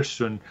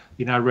person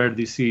in a rare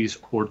disease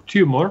or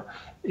tumor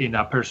in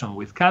a person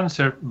with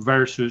cancer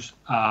versus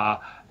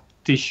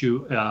tissue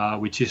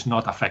which is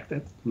not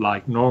affected,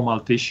 like normal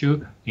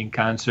tissue in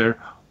cancer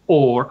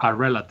or a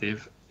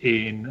relative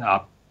in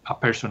a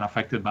person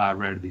affected by a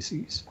rare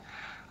disease.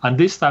 And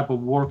this type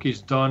of work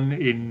is done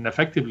in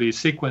effectively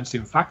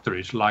sequencing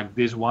factories like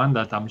this one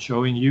that I'm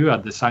showing you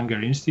at the Sanger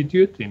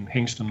Institute in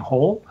Hingston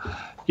Hall,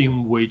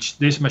 in which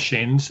these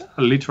machines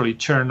literally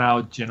churn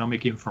out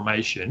genomic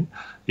information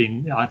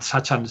at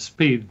such a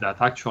speed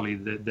that actually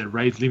the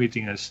rate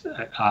limiting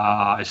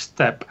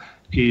step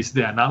is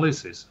the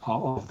analysis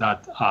of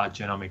that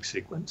genomic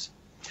sequence.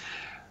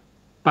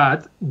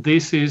 But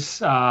this is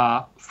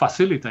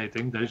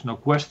facilitating, there is no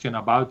question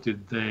about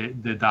it,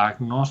 the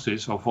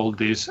diagnosis of all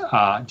these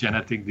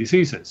genetic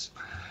diseases.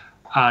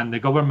 And the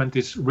government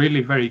is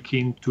really very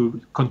keen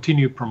to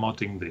continue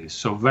promoting this.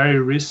 So very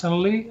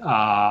recently,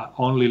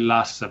 only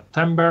last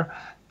September,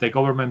 the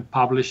government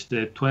published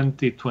the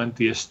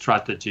 2020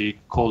 strategy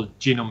called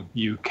Genome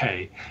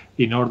UK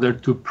in order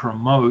to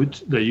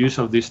promote the use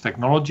of these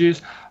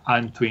technologies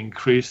and to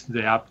increase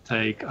the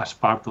uptake as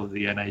part of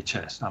the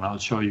NHS. And I'll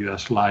show you a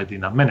slide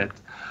in a minute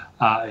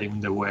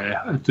in the way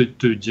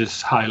to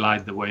just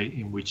highlight the way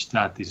in which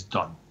that is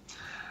done.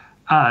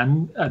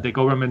 And the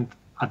government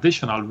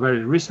additional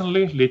very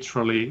recently,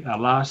 literally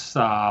last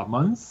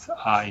month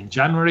in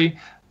January,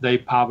 they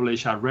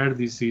published a rare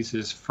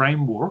diseases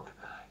framework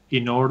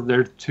in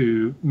order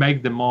to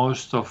make the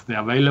most of the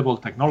available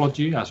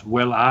technology as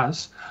well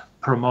as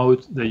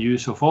promote the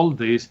use of all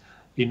this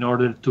in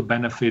order to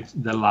benefit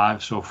the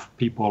lives of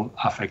people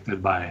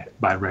affected by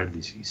rare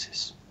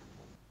diseases.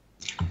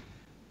 So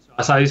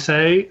as I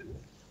say,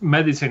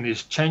 medicine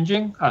is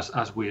changing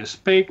as we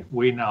speak.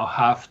 We now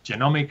have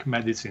genomic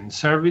medicine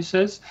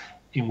services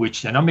in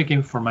which genomic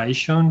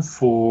information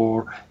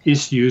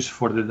is used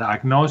for the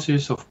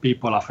diagnosis of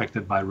people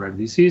affected by rare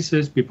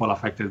diseases, people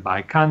affected by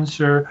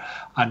cancer,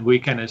 and we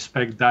can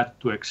expect that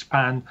to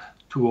expand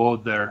to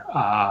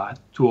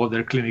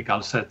other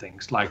clinical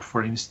settings, like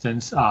for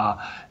instance,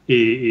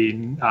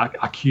 in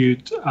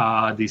acute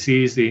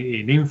disease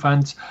in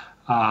infants.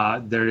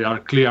 There are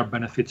clear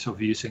benefits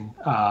of using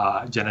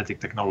genetic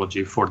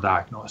technology for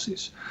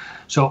diagnosis.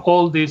 So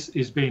all this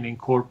is being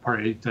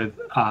incorporated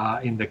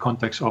in the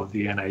context of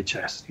the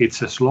NHS. It's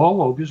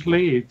slow,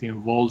 obviously. It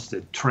involves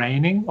the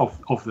training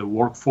of the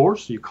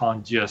workforce. You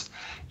can't just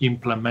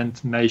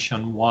implement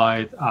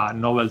nationwide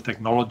novel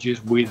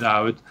technologies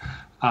without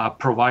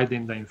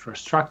providing the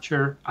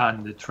infrastructure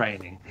and the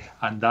training.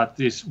 And that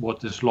is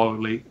what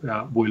slowly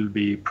will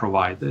be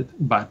provided.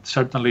 But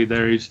certainly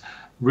there is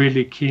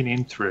really keen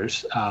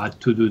interest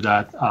to do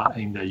that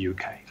in the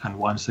UK. And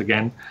once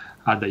again,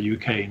 the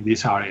UK in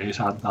this area is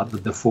at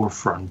the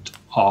forefront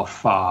of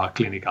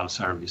clinical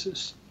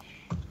services.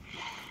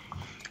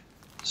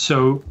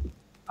 So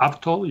I've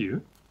told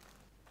you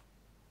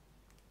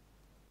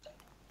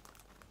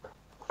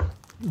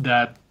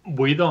that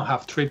we don't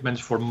have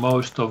treatments for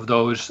most of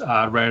those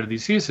rare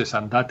diseases,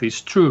 and that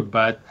is true,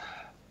 but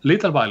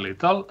little by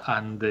little,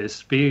 and the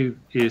speed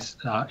is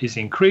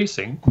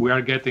increasing, we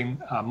are getting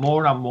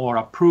more and more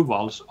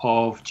approvals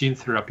of gene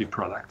therapy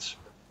products.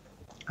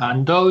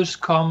 And those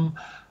come,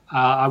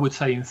 I would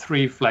say, in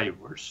three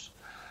flavors.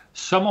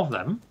 Some of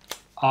them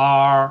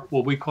are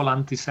what we call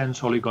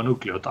antisense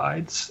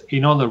oligonucleotides.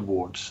 In other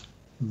words,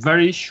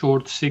 very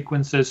short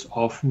sequences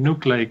of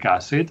nucleic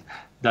acid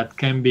that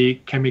can be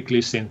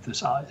chemically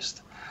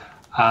synthesized.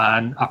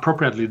 And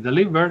appropriately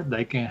delivered,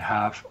 they can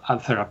have a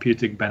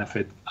therapeutic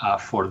benefit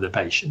for the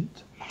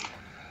patient.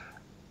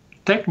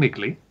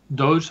 Technically,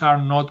 those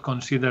are not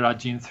considered a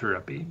gene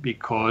therapy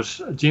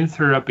because gene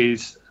therapy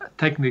is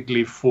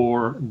technically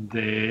for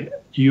the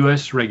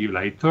US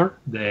regulator,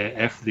 the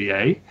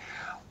FDA,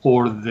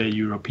 or the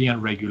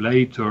European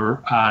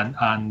regulator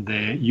and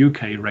the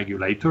UK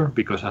regulator,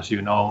 because as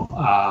you know,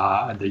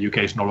 the UK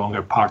is no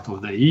longer part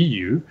of the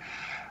EU.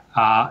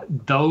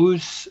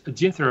 Those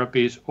gene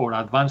therapies or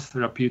advanced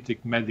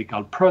therapeutic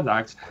medical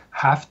products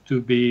have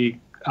to be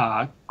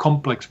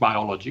complex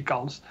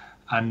biologicals.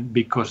 And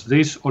because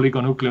these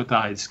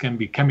oligonucleotides can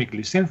be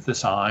chemically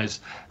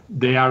synthesized,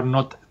 they are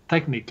not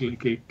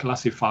technically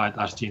classified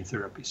as gene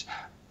therapies.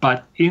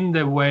 But in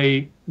the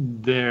way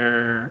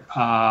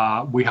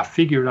we have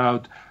figured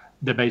out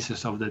the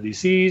basis of the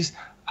disease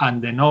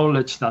and the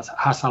knowledge that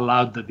has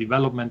allowed the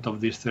development of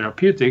these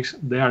therapeutics,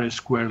 they are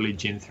squarely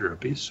gene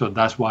therapies. So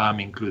that's why I'm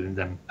including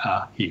them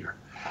here.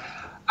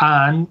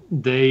 And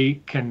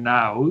they can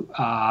now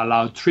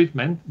allow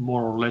treatment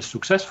more or less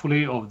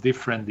successfully of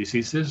different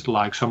diseases,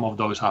 like some of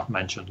those I've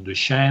mentioned: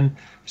 Duchenne,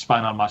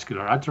 spinal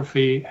muscular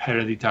atrophy,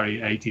 hereditary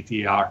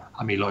ATTR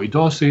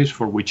amyloidosis,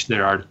 for which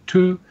there are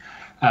 2,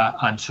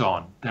 and so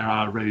on. There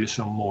are already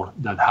some more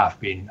that have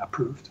been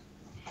approved.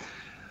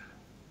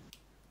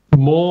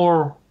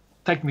 More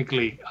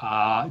technically,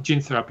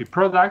 gene therapy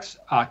products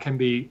can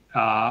be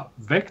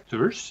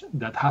vectors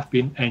that have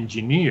been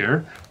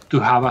engineered to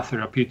have a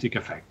therapeutic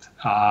effect.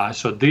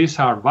 So these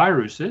are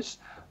viruses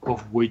of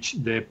which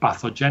the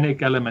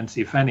pathogenic elements,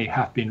 if any,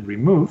 have been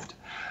removed,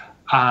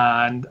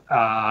 and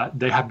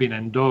they have been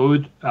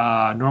endowed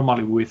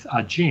normally with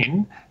a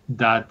gene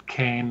that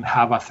can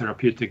have a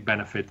therapeutic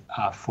benefit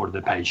for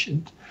the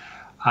patient.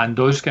 And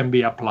those can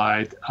be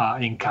applied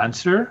in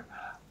cancer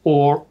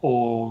or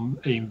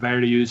in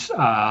various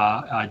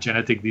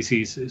genetic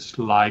diseases,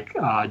 like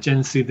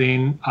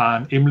Gencidin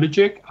and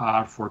Imlygic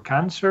are for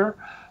cancer.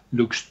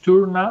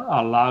 Luxturna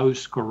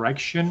allows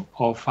correction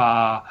of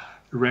a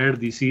rare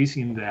disease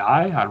in the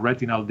eye, a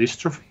retinal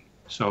dystrophy,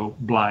 so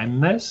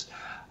blindness.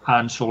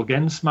 And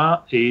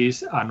Zolgensma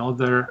is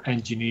another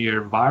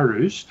engineered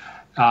virus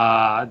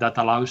that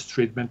allows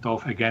treatment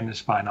of, again,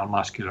 spinal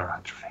muscular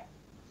atrophy.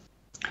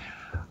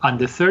 And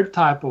the third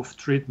type of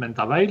treatment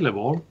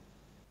available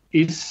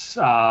is,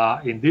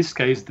 in this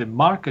case, the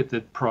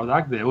marketed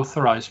product, the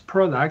authorized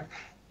product,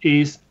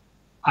 is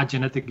a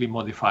genetically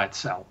modified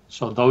cell.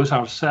 So those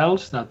are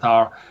cells that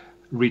are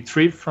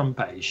retrieved from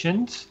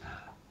patients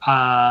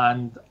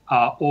and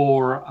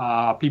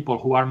or people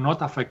who are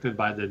not affected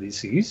by the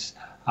disease.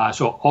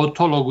 So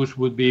autologous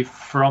would be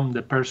from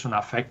the person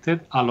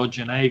affected,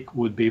 allogeneic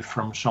would be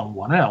from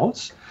someone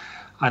else.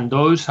 And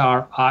those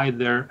are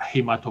either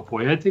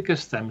hematopoietic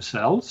stem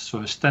cells,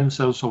 so stem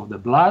cells of the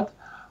blood,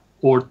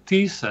 or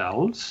T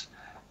cells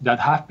that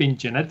have been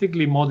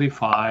genetically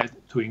modified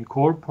to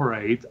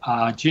incorporate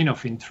a gene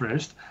of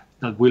interest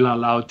that will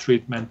allow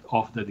treatment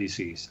of the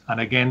disease. And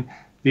again,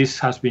 this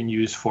has been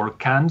used for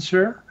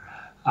cancer,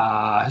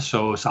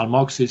 so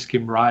Salmoxis,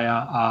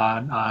 Kymriah,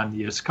 and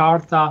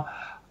Yescarta,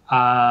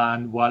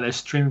 and while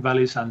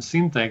Strinvalis and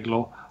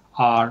Zynteglo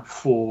are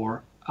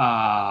for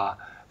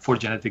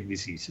genetic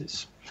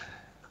diseases.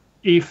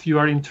 If you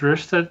are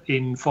interested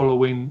in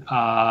following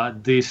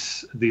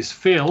this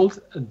field,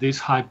 this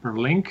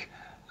hyperlink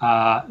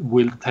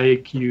will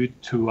take you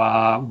to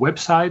a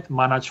website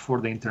managed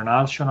for the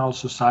International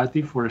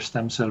Society for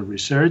Stem Cell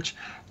Research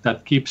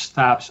that keeps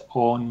tabs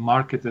on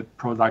marketed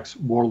products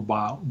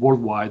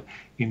worldwide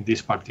in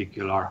this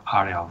particular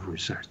area of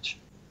research.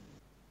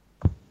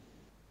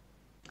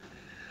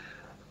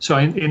 So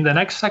in the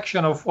next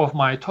section of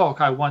my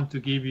talk, I want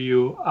to give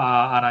you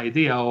an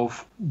idea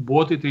of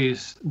what it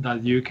is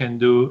that you can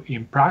do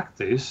in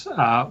practice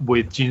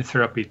with gene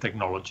therapy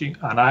technology.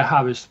 And I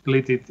have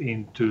split it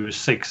into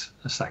 6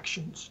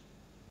 sections.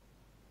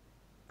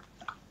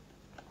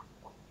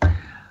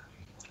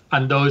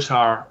 And those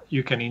are,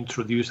 you can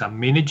introduce a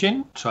mini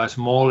gene, so a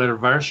smaller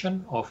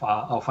version of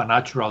a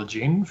natural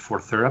gene for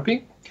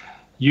therapy.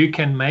 You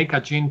can make a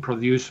gene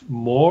produce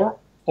more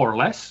or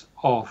less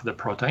of the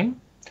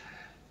protein.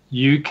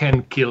 You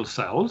can kill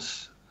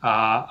cells,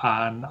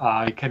 and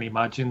I can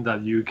imagine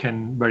that you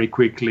can very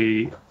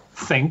quickly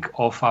think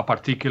of a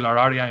particular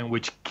area in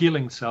which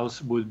killing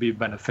cells would be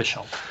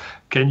beneficial.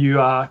 Can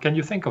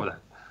you think of that?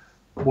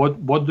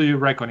 What do you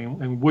reckon,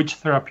 in which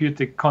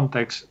therapeutic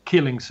context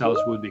killing cells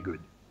would be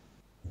good?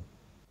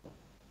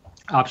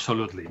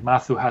 Absolutely.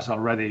 Matthew has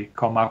already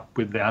come up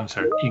with the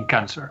answer: in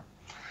cancer.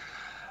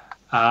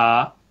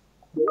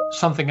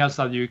 Something else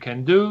that you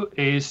can do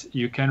is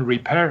you can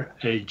repair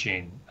a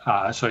gene.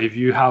 So if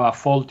you have a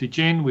faulty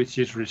gene which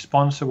is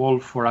responsible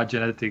for a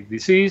genetic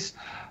disease,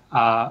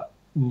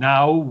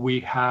 now we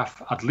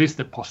have at least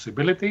the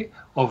possibility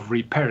of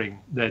repairing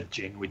that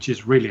gene, which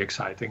is really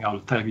exciting. I'll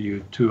tell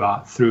you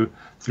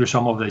through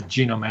some of the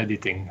genome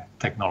editing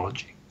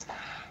technology.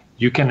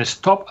 You can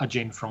stop a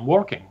gene from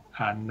working.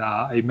 And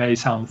it may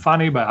sound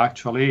funny, but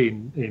actually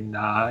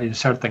in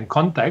certain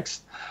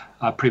contexts,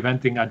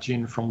 preventing a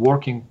gene from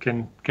working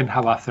can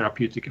have a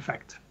therapeutic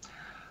effect.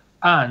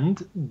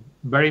 And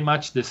very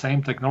much the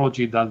same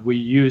technology that we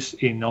use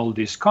in all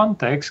these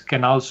contexts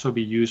can also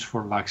be used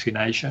for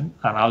vaccination.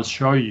 And I'll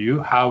show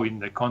you how in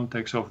the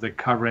context of the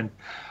current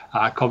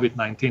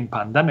COVID-19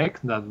 pandemic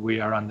that we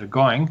are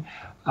undergoing,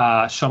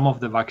 some of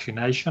the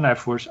vaccination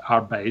efforts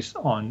are based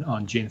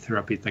on gene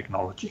therapy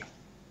technology.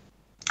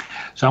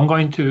 So I'm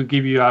going to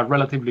give you a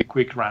relatively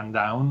quick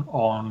rundown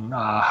on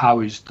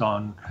how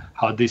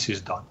this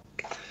is done.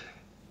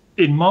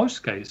 In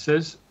most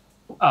cases,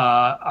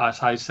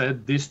 as I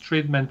said, this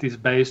treatment is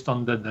based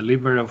on the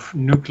delivery of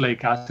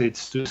nucleic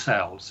acids to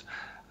cells.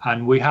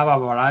 And we have a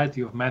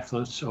variety of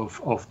methods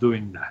of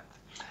doing that.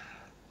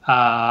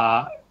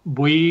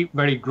 We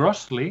very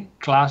grossly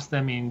class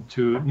them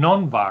into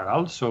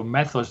non-viral, so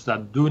methods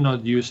that do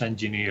not use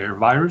engineered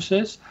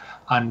viruses,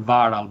 and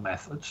viral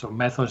methods, so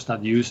methods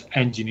that use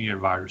engineered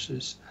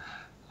viruses.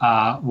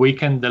 We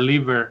can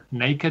deliver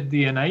naked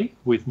DNA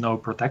with no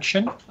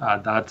protection.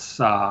 That's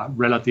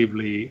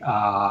relatively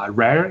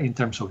rare in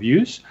terms of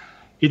use.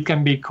 It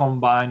can be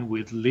combined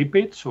with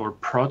lipids or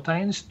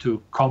proteins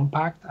to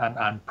compact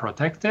and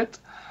protect it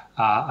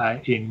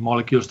in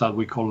molecules that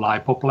we call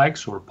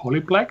lipoplex or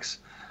polyplex.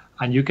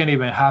 And you can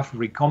even have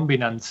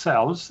recombinant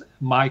cells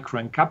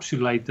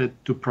microencapsulated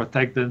to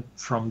protect them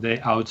from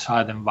the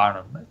outside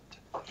environment.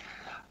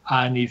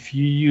 And if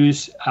you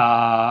use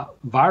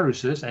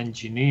viruses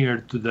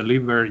engineered to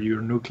deliver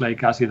your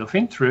nucleic acid of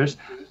interest,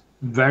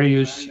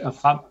 various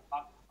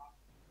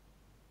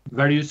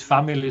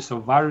families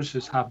of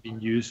viruses have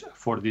been used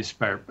for this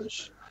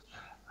purpose.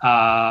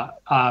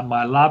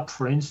 My lab,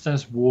 for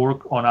instance,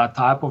 work on a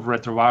type of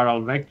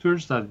retroviral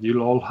vectors that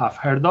you'll all have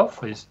heard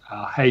of, is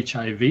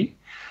HIV.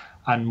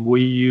 And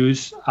we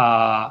use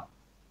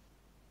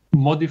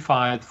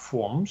modified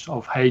forms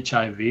of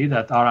HIV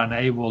that are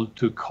unable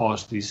to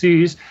cause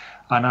disease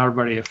and are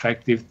very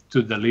effective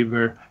to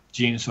deliver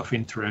genes of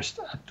interest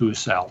to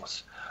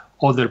cells.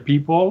 Other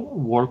people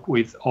work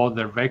with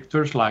other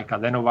vectors like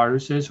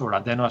adenoviruses or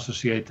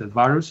adeno-associated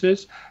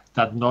viruses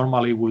that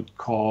normally would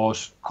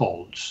cause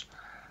colds.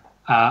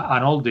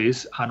 And all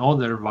this and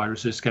other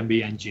viruses can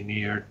be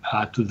engineered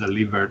to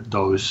deliver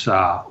those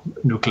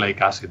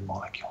nucleic acid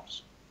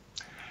molecules.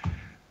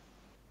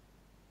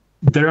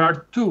 There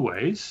are two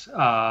ways,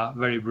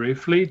 very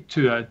briefly,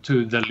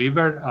 to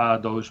deliver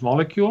those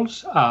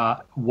molecules.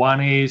 One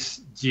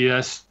is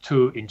just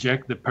to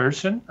inject the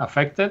person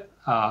affected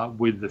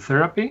with the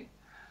therapy.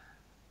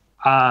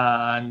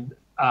 And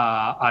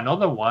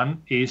another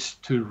one is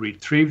to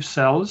retrieve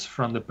cells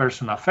from the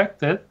person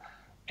affected,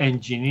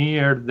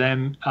 engineer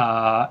them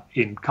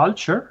in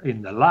culture,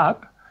 in the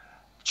lab,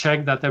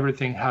 check that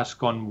everything has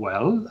gone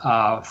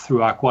well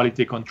through a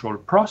quality control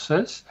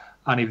process,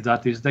 and if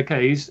that is the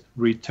case,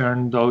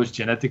 return those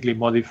genetically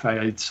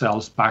modified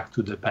cells back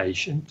to the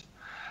patient.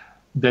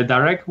 The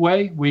direct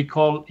way we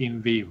call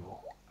in vivo,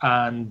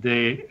 and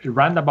the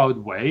roundabout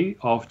way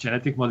of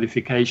genetic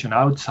modification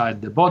outside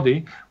the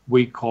body,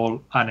 we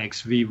call an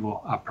ex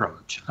vivo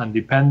approach. And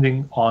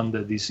depending on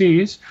the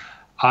disease,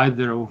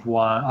 either or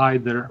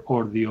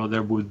the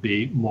other would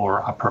be more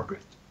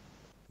appropriate.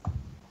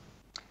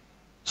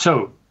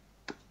 So,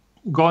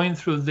 going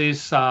through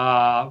this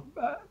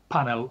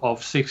panel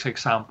of 6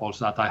 examples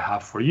that I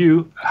have for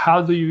you,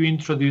 how do you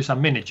introduce a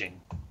minigene?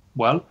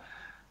 Well,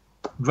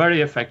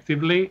 very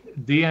effectively,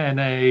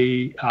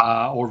 DNA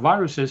or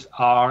viruses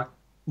are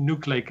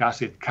nucleic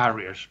acid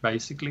carriers,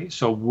 basically.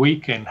 So we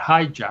can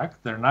hijack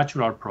their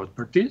natural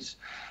properties,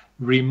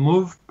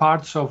 remove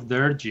parts of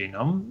their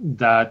genome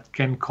that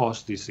can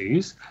cause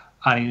disease,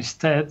 and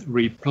instead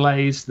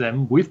replace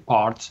them with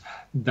parts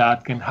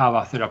that can have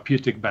a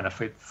therapeutic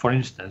benefit. For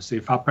instance,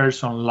 if a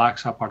person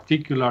lacks a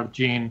particular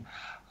gene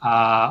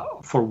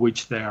for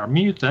which they are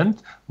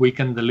mutant, we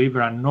can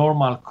deliver a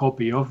normal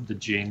copy of the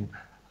gene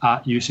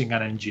using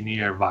an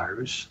engineered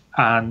virus.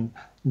 And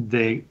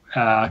the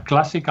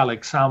classical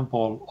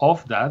example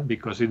of that,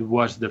 because it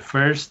was the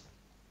first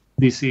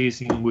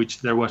disease in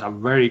which there was a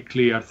very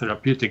clear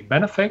therapeutic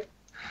benefit,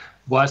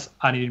 was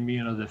an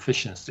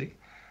immunodeficiency.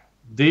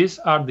 These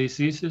are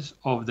diseases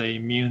of the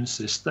immune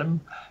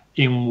system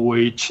in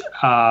which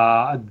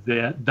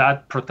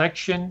that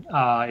protection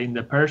in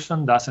the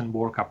person doesn't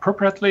work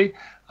appropriately,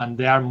 and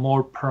they are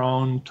more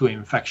prone to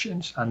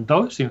infections. And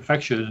those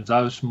infections,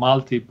 those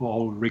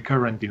multiple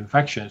recurrent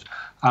infections,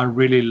 are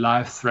really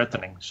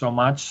life-threatening, so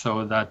much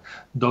so that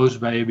those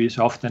babies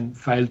often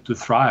fail to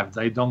thrive.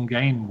 They don't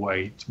gain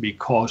weight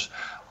because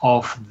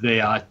of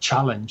the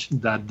challenge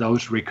that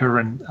those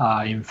recurrent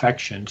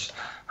infections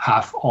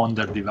have on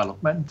their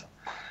development.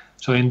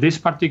 So in this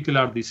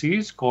particular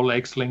disease called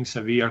X-linked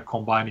severe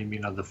combined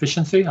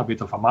immunodeficiency, a bit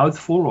of a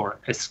mouthful, or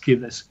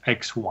SCID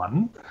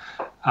X1,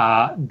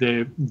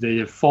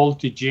 the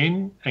faulty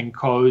gene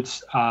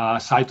encodes a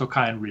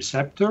cytokine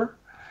receptor,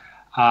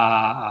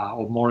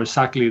 or more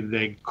exactly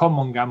the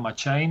common gamma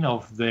chain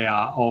of the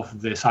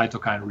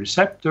cytokine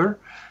receptor,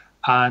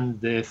 and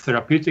the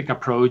therapeutic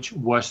approach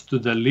was to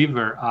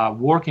deliver a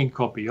working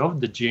copy of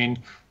the gene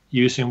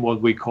using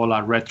what we call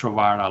a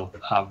retroviral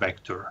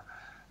vector.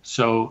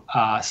 So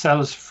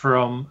cells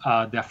from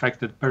the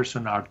affected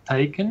person are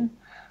taken,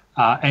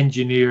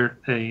 engineered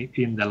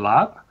in the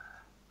lab,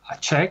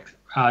 checked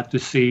to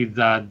see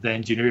that the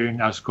engineering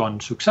has gone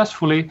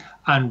successfully,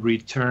 and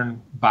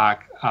returned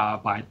back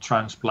by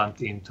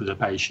transplant into the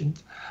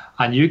patient.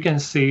 And you can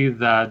see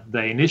that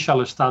the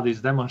initial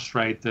studies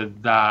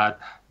demonstrated that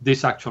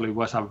this actually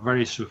was a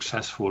very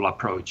successful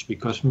approach,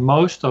 because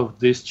most of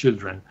these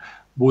children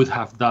would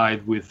have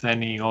died with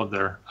any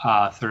other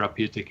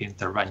therapeutic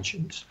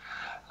interventions.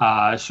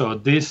 So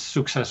this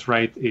success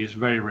rate is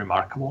very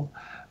remarkable.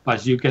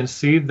 But you can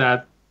see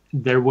that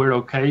there were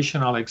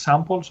occasional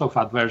examples of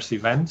adverse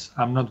events.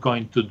 I'm not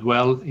going to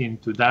dwell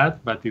into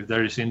that, but if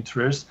there is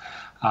interest,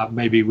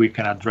 maybe we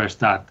can address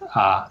that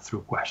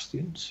through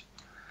questions.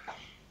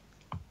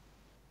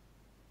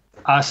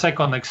 A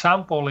second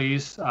example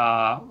is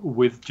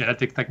with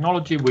genetic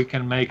technology, we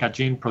can make a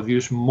gene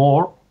produce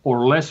more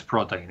or less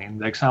protein. In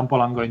the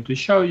example I'm going to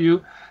show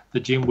you, the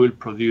gene will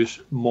produce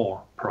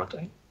more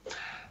protein.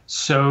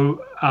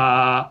 So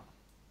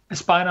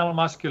spinal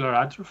muscular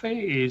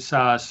atrophy is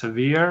a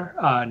severe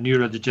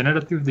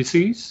neurodegenerative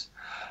disease.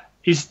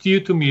 It's due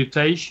to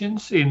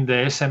mutations in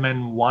the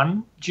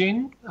SMN1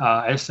 gene.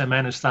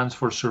 SMN stands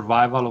for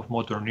survival of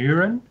motor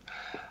neuron.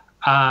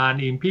 And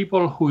in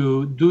people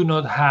who do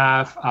not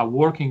have a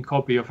working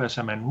copy of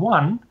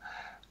SMN1,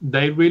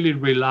 they really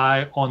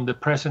rely on the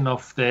presence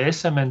of the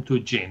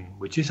SMN2 gene,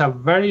 which is a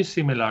very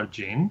similar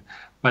gene,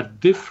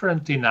 but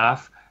different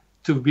enough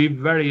to be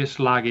very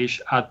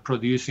sluggish at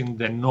producing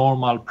the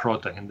normal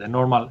protein, the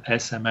normal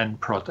SMN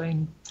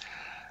protein.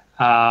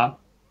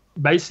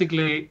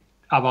 Basically,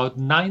 about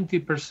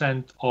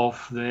 90%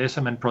 of the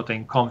SMN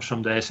protein comes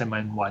from the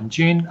SMN1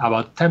 gene,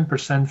 about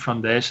 10%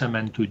 from the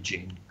SMN2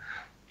 gene.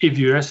 If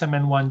your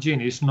SMN1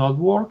 gene is not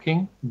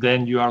working,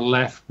 then you are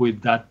left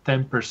with that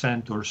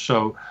 10% or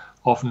so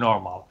of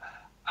normal.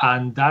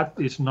 And that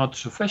is not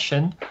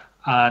sufficient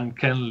and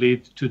can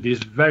lead to this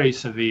very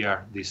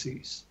severe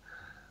disease.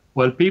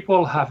 Well,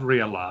 people have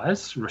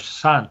realized,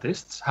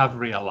 scientists have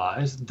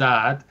realized,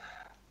 that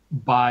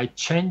by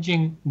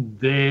changing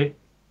the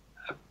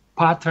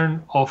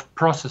pattern of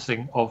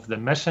processing of the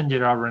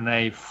messenger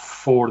RNA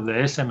for the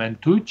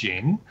SMN2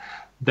 gene,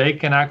 they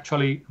can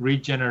actually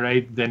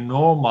regenerate the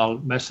normal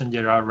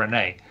messenger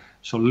RNA.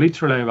 So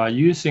literally by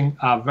using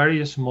a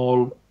very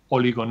small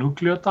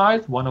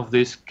oligonucleotide, one of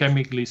these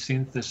chemically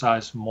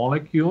synthesized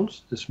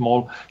molecules, the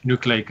small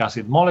nucleic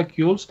acid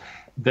molecules,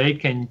 they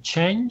can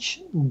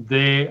change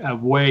the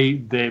way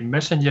the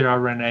messenger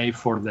RNA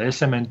for the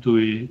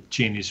SMN2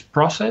 gene is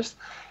processed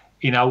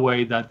in a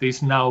way that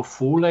is now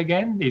full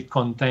again. It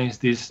contains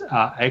this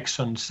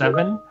exon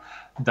 7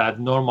 that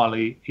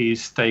normally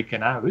is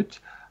taken out,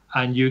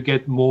 and you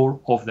get more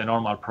of the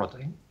normal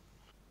protein.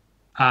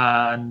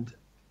 And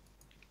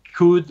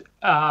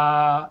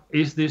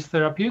is this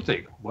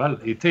therapeutic? Well,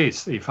 it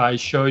is. If I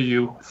show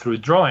you through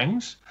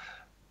drawings,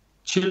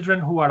 children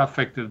who are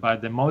affected by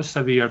the most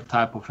severe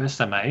type of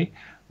SMA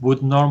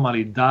would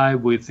normally die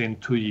within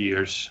 2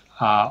 years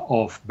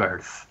of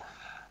birth,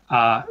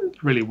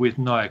 really with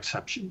no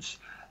exceptions.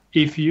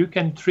 If you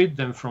can treat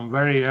them from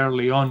very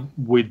early on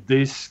with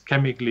this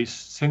chemically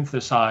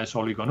synthesized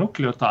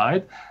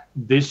oligonucleotide,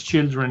 these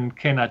children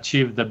can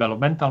achieve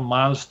developmental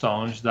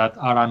milestones that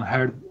are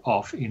unheard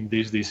of in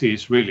this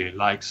disease, really,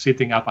 like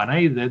sitting up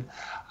unaided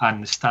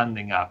and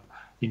standing up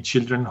in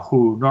children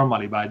who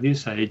normally by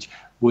this age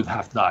would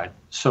have died.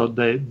 So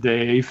the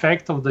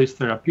effect of these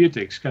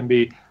therapeutics can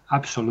be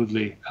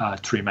absolutely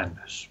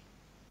tremendous.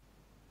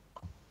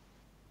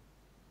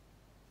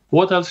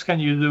 What else can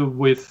you do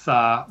with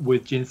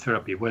gene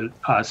therapy? Well,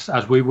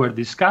 as we were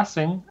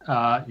discussing,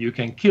 you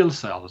can kill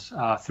cells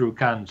through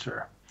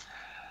cancer.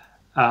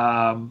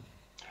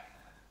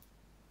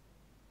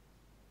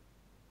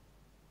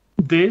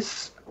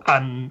 This,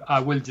 and I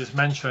will just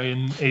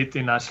mention it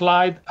in a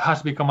slide,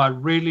 has become a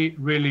really,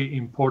 really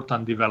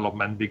important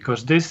development,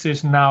 because this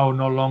is now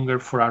no longer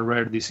for a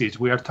rare disease.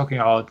 We are talking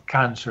about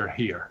cancer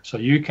here. So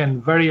you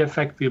can very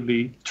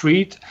effectively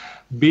treat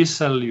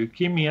B-cell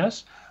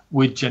leukemias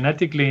with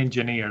genetically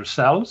engineered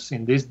cells.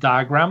 In this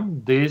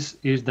diagram, this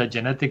is the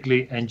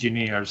genetically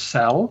engineered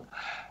cell,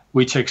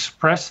 which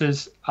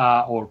expresses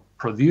or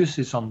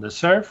produces on the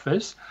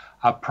surface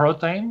a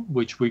protein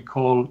which we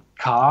call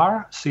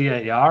CAR,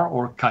 C-A-R,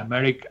 or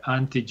chimeric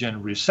antigen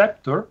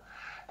receptor,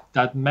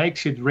 that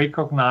makes it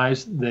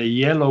recognize the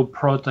yellow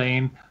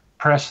protein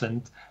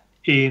present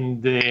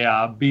in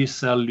the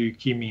B-cell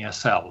leukemia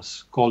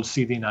cells, called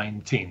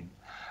CD19.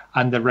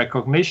 And the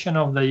recognition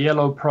of the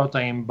yellow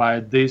protein by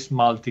this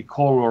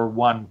multicolor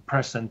one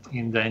present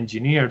in the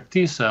engineered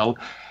T cell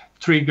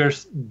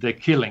triggers the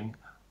killing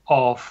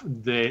of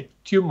the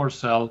tumor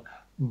cell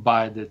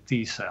by the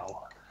T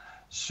cell.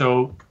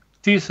 So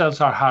T cells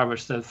are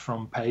harvested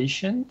from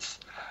patients,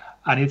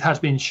 And it has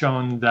been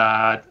shown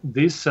that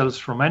these cells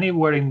from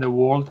anywhere in the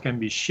world can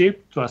be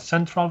shipped to a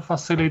central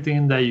facility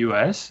in the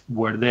US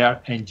where they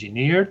are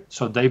engineered.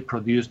 So they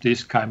produce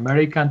this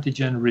chimeric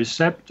antigen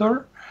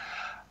receptor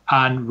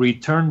and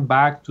return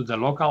back to the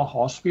local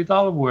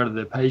hospital where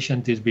the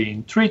patient is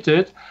being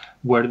treated,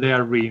 where they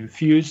are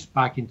reinfused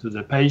back into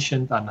the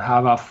patient and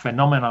have a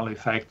phenomenal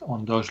effect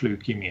on those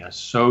leukemias.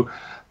 So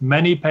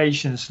many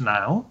patients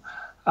now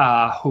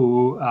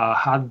who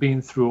had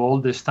been through all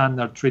the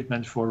standard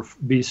treatments for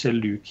B-cell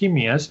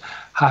leukemias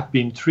have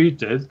been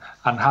treated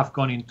and have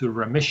gone into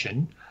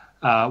remission,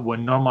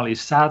 when normally,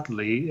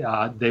 sadly,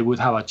 they would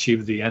have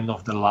achieved the end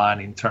of the line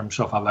in terms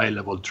of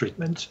available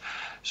treatments.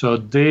 So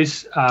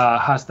this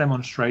has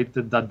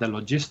demonstrated that the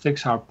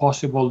logistics are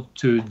possible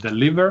to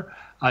deliver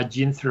a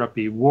gene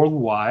therapy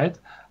worldwide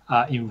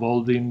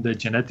involving the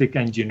genetic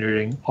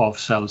engineering of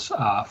cells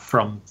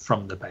from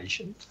the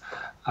patient.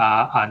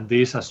 And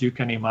this, as you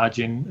can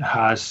imagine,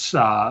 has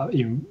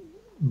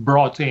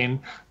brought in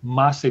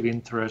massive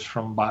interest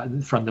from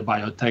the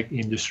biotech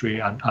industry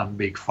and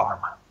big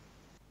pharma.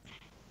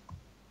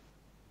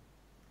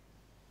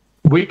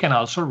 We can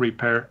also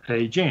repair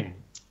a gene.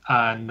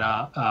 And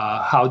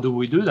how do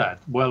we do that?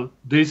 Well,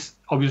 this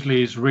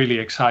obviously is really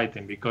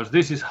exciting because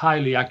this is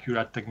highly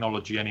accurate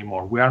technology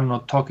anymore. We are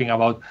not talking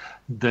about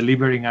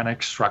delivering an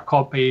extra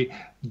copy,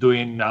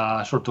 doing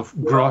sort of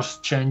gross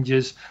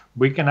changes.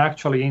 We can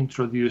actually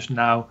introduce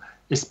now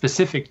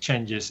specific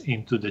changes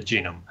into the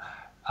genome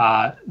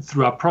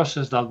through a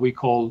process that we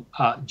call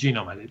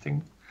genome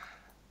editing.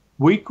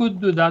 We could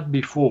do that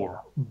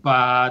before,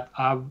 but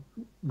I've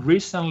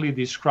recently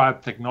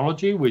described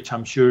technology, which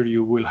I'm sure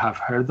you will have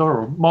heard of,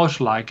 or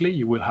most likely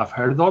you will have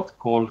heard of,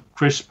 called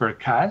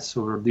CRISPR-Cas,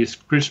 or this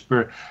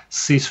CRISPR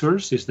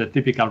scissors is the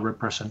typical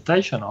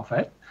representation of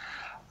it,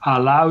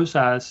 allows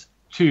us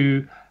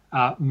to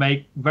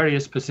make very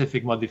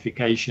specific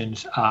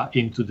modifications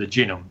into the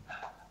genome.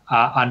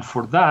 And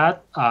for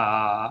that,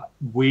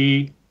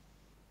 we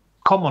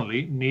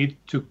commonly need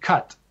to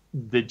cut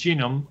the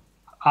genome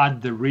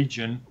at the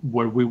region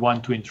where we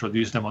want to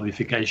introduce the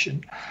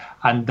modification.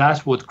 And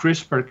that's what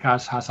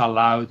CRISPR-Cas has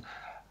allowed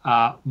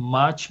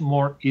much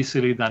more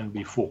easily than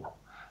before.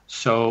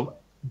 So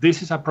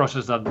this is a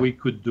process that we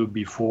could do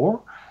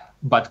before,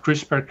 but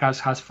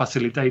CRISPR-Cas has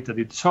facilitated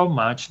it so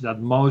much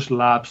that most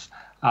labs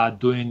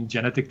doing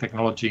genetic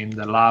technology in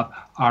the lab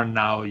are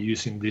now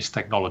using this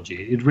technology.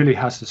 It really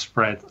has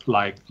spread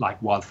like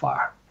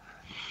wildfire.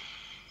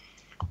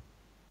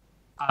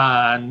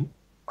 And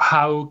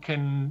how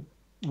can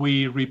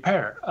we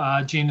repair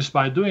genes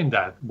by doing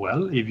that?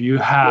 Well, if you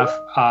have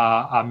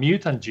a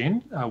mutant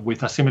gene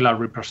with a similar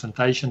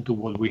representation to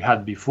what we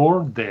had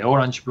before, the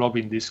orange blob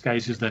in this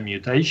case is the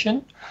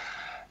mutation.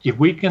 If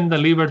we can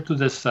deliver to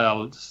the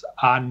cells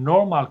a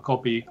normal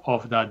copy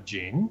of that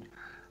gene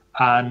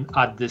and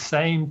at the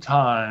same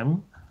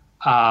time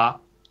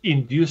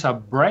induce a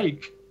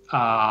break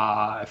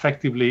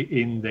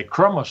effectively in the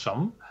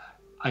chromosome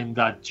in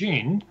that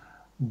gene,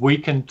 we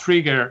can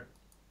trigger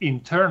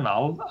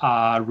internal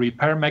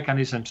repair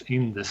mechanisms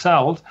in the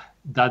cells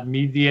that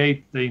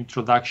mediate the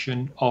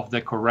introduction of the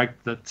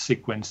corrected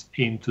sequence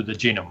into the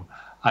genome.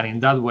 And in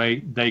that way,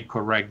 they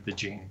correct the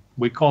gene.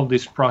 We call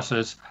this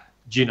process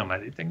genome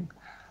editing.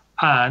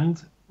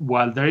 And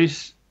while there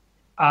is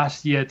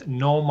as yet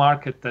no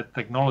marketed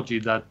technology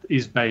that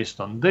is based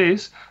on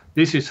this,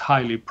 this is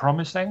highly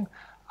promising.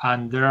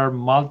 And there are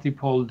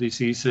multiple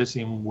diseases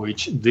in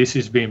which this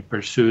is being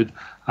pursued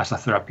as a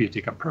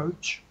therapeutic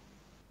approach.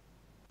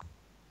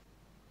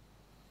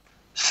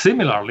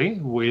 Similarly,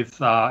 with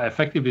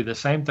effectively the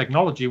same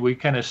technology, we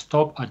can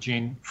stop a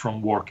gene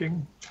from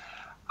working.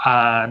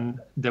 And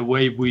the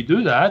way we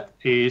do that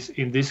is,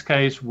 in this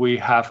case, we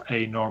have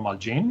a normal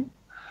gene,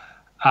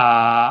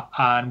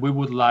 and we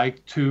would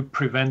like to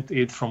prevent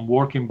it from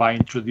working by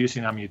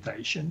introducing a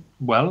mutation.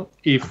 Well,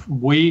 if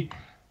we,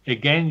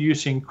 again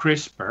using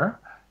CRISPR,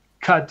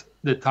 cut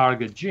the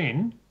target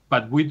gene,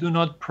 but we do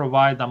not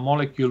provide a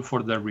molecule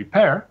for the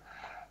repair,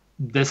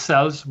 the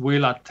cells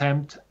will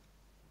attempt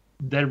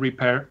the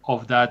repair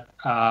of that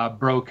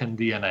broken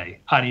DNA.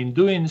 And in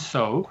doing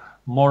so,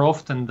 more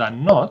often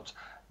than not,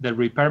 the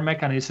repair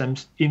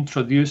mechanisms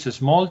introduce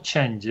small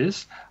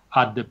changes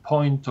at the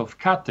point of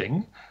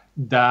cutting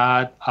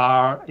that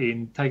are,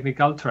 in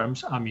technical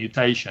terms, a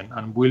mutation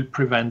and will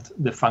prevent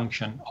the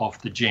function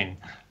of the gene,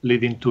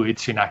 leading to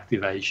its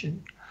inactivation.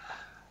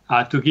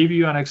 To give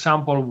you an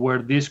example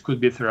where this could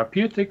be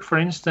therapeutic, for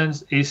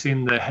instance, is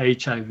in the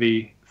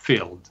HIV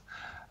field.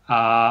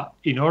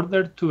 In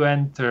order to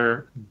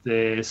enter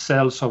the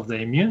cells of the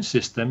immune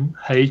system,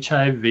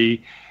 HIV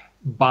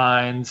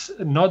binds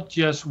not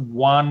just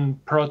one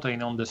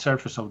protein on the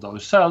surface of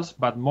those cells,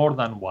 but more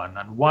than one.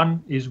 And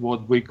one is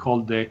what we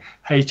call the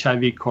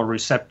HIV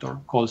co-receptor,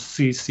 called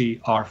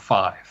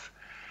CCR5.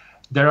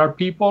 There are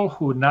people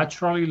who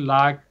naturally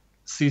lack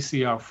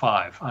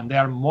CCR5, and they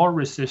are more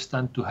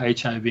resistant to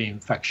HIV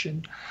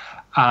infection.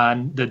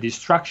 And the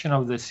destruction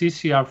of the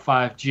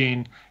CCR5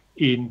 gene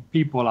in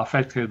people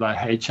affected by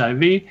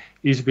HIV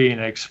is being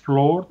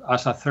explored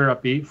as a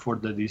therapy for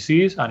the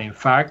disease. And in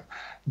fact,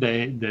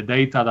 the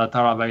data that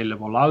are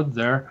available out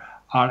there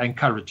are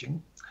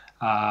encouraging.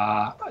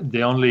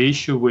 The only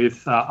issue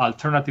with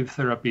alternative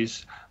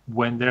therapies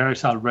when there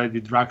is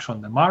already drugs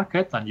on the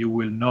market, and you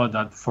will know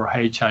that for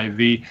HIV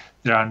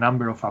there are a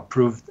number of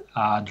approved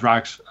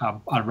drugs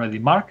already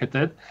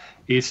marketed,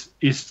 is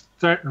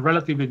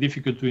relatively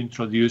difficult to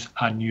introduce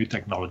a new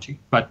technology,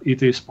 but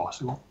it is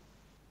possible.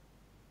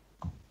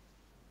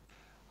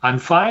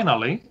 And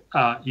finally,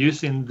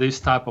 using this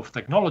type of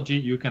technology,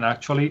 you can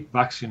actually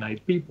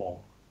vaccinate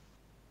people.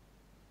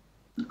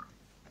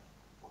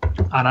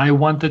 And I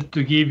wanted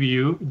to give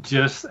you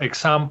just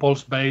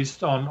examples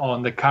based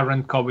on the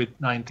current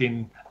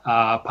COVID-19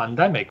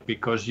 pandemic,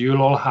 because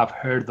you'll all have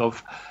heard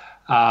of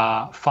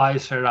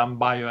Pfizer and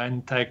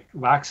BioNTech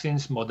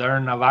vaccines,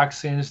 Moderna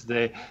vaccines,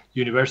 the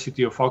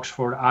University of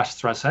Oxford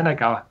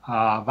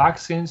AstraZeneca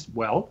vaccines.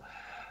 Well,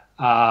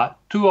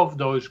 two of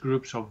those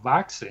groups of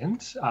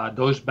vaccines,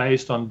 those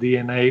based on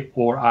DNA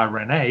or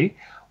RNA,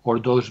 or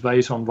those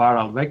based on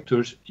viral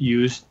vectors,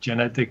 use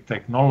genetic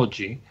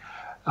technology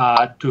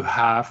to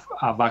have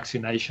a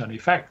vaccination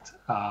effect.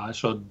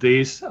 So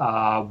this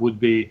would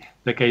be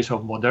the case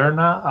of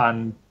Moderna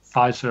and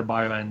Pfizer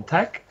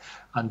BioNTech,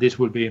 and this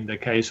will be in the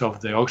case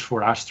of the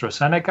Oxford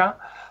AstraZeneca,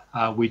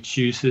 which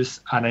uses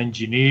an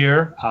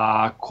engineer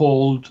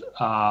called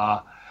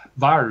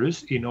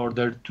virus in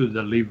order to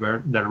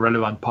deliver the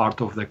relevant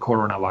part of the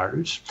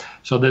coronavirus.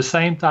 So the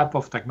same type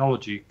of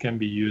technology can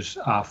be used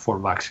for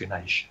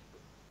vaccination.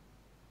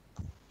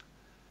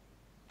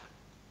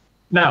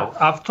 Now,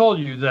 I've told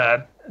you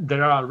that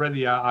there are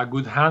already a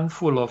good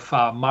handful of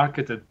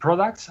marketed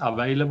products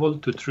available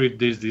to treat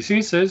these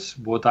diseases.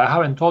 What I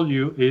haven't told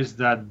you is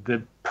that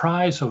the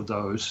price of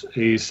those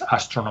is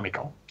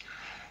astronomical.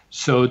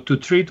 So to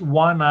treat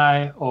one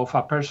eye of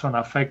a person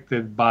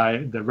affected by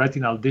the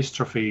retinal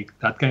dystrophy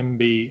that can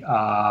be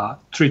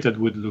treated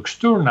with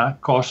Luxturna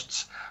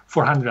costs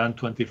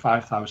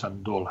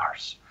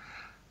 $425,000.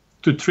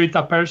 To treat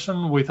a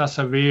person with a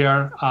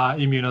severe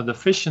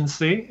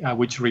immunodeficiency,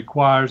 which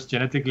requires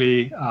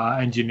genetically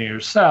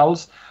engineered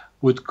cells,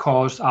 would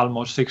cost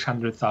almost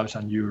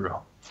 600,000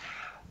 euro.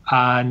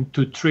 And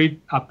to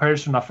treat a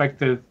person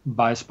affected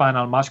by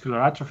spinal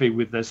muscular atrophy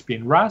with the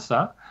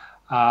Spinraza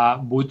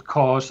would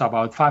cost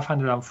about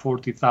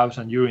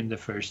 540,000 euro in the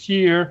first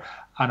year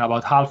and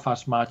about half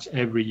as much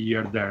every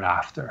year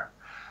thereafter.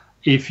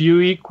 If you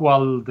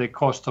equal the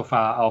cost of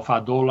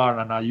a dollar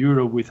and a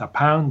euro with a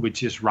pound,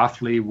 which is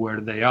roughly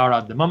where they are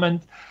at the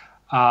moment,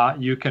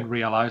 you can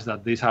realize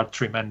that these are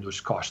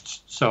tremendous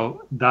costs.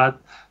 So that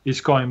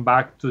is going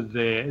back to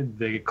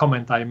the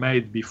comment I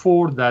made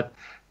before, that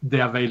the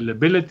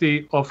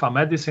availability of a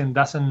medicine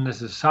doesn't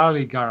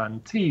necessarily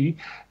guarantee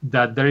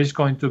that there is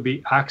going to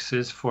be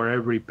access for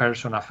every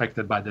person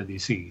affected by the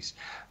disease,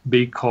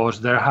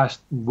 because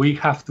we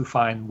have to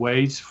find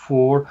ways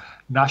for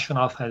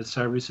national health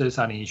services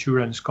and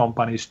insurance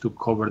companies to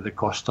cover the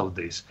cost of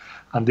this.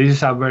 And this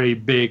is a very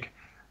big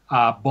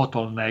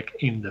bottleneck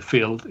in the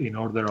field in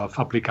order of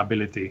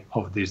applicability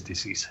of these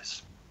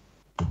diseases.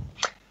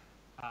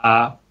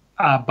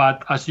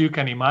 But as you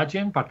can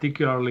imagine,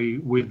 particularly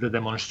with the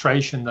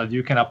demonstration that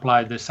you can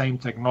apply the same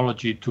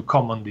technology to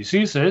common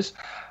diseases,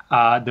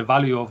 the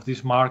value of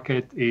this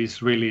market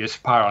is really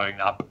spiraling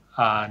up,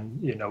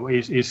 and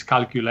is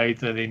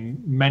calculated in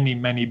many,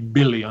 many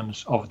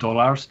billions of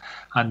dollars.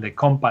 And the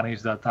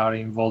companies that are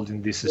involved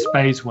in this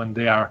space, when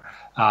they are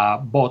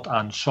bought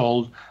and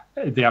sold,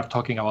 they are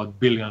talking about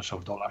billions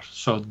of dollars.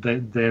 So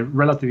the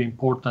relative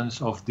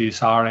importance of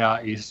this area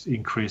is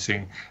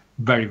increasing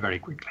very, very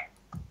quickly.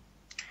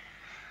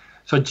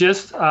 So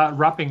just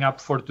wrapping up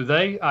for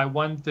today, I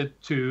wanted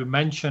to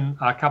mention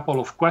a couple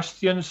of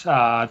questions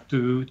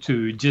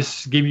to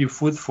just give you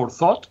food for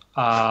thought,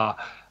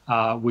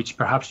 which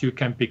perhaps you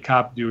can pick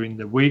up during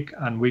the week,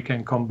 and we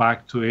can come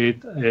back to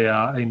it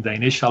in the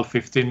initial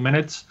 15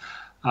 minutes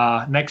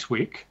next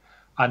week.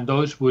 And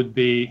those would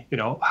be,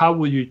 how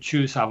would you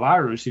choose a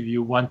virus if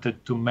you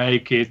wanted to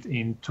make it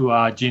into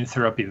a gene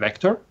therapy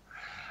vector?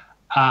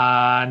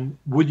 And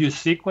would you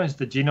sequence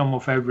the genome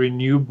of every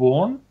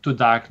newborn to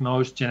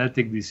diagnose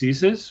genetic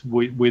diseases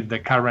with the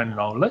current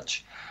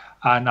knowledge?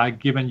 And I've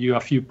given you a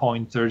few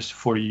pointers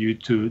for you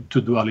to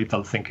do a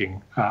little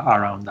thinking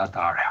around that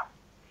area.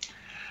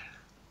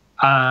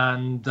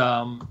 And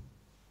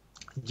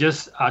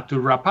just to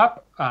wrap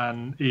up,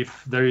 and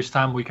if there is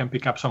time, we can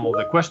pick up some of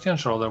the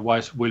questions, or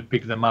otherwise we'll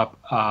pick them up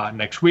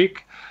next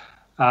week.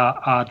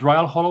 At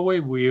Royal Holloway,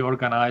 we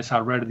organize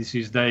a Rare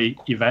Disease Day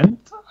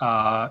event.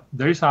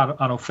 There is an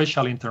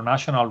official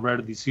International Rare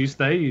Disease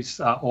Day. It's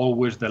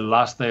always the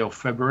last day of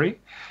February,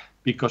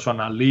 because on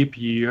a leap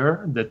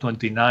year, the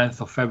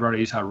 29th of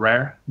February is a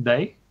rare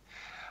day.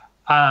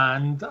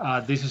 And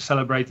this is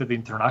celebrated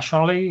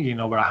internationally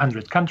in over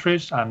 100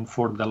 countries. And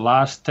for the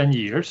last 10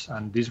 years,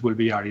 and this will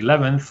be our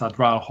 11th at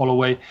Royal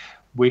Holloway,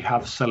 we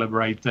have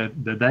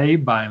celebrated the day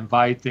by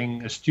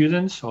inviting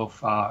students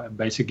of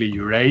basically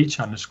your age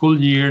and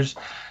school years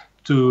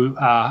to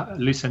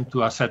listen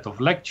to a set of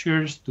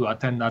lectures, to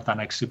attend at an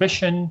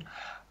exhibition,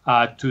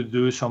 to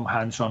do some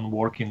hands-on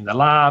work in the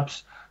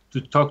labs,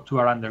 to talk to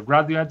our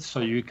undergraduates so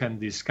you can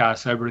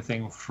discuss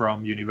everything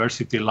from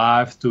university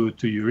life to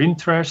your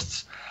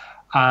interests,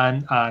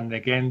 and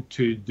again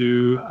to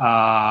do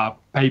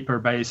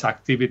paper-based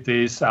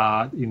activities.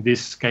 In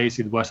this case,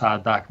 it was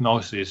a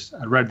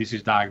rare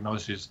disease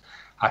diagnosis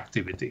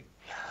activity.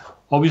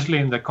 Obviously,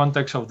 in the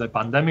context of the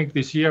pandemic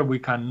this year, we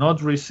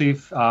cannot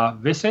receive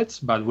visits,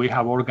 but we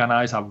have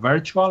organized a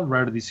virtual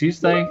rare disease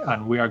day,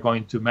 and we are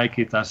going to make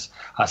it as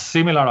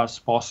similar as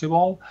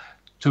possible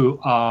to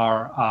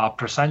our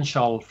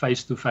presential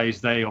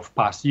face-to-face day of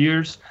past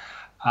years.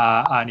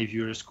 And if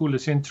your school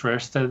is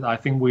interested, I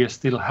think we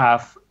still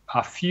have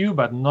a few,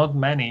 but not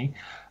many,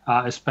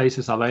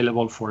 spaces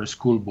available for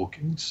school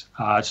bookings.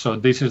 So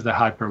this is the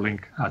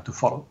hyperlink to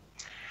follow.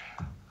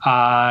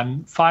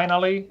 And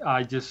finally,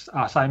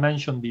 as I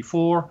mentioned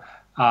before,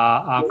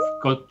 I've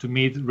got to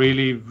meet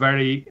really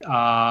very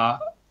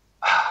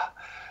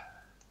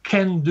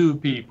can-do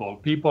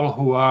people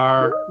who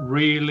are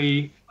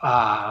really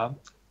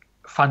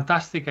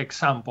fantastic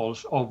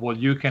examples of what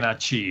you can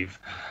achieve.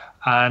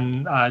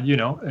 And,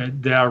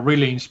 they are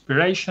really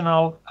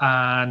inspirational.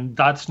 And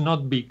that's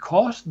not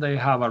because they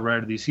have a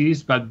rare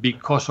disease, but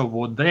because of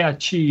what they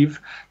achieve,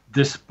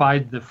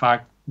 despite the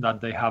fact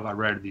that they have a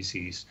rare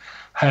disease.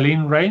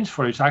 Helene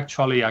Rainsford is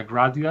actually a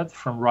graduate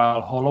from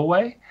Royal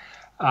Holloway,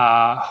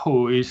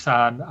 who is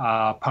an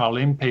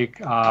Paralympic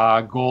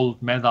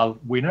gold medal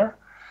winner.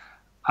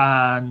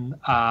 And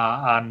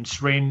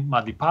Srin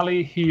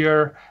Madipali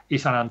here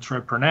is an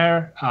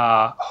entrepreneur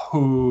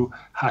who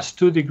has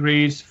 2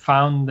 degrees,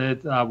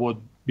 founded what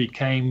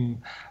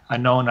became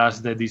known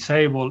as the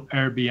Disabled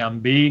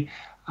Airbnb.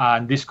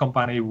 And this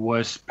company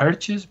was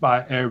purchased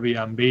by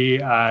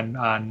Airbnb,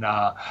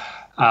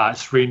 and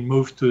Srin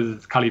moved to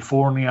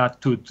California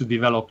to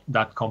develop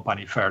that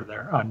company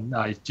further. And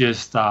it's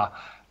just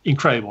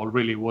incredible,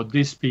 really, what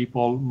these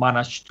people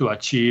managed to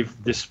achieve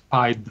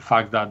despite the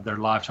fact that their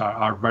lives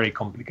are very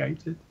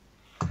complicated.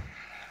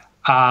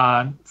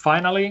 And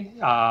finally,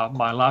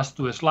 my last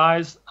 2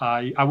 slides,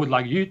 I would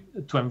like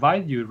to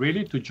invite you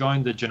really to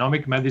join the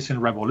genomic medicine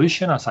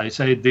revolution. As I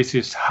say, this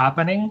is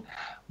happening.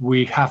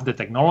 We have the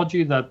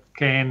technology that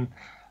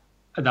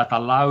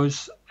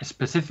allows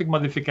specific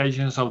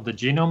modifications of the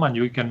genome, and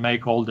you can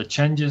make all the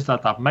changes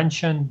that I've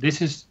mentioned.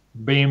 This is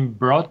being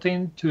brought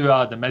into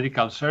the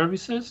medical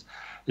services,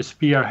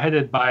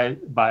 spearheaded by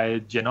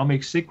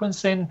genomic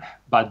sequencing,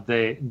 but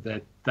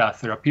the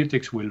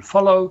therapeutics will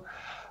follow.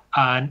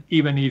 And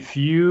even if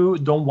you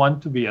don't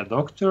want to be a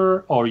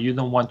doctor or you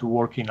don't want to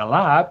work in a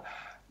lab,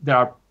 there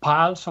are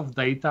piles of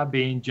data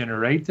being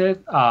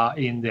generated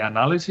in the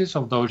analysis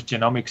of those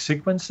genomic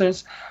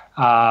sequences.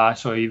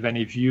 So even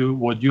if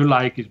what you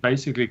like is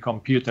basically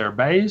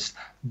computer-based,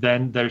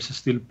 then there's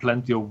still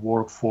plenty of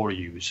work for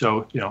you.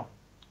 So,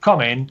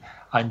 come in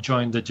and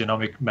join the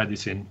genomic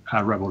medicine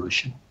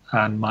revolution.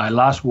 And my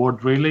last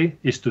word really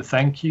is to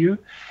thank you,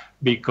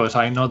 because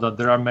I know that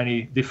there are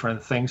many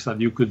different things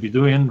that you could be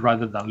doing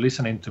rather than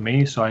listening to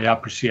me. So I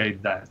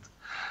appreciate that.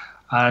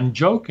 And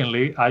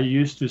jokingly, I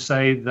used to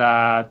say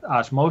that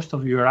as most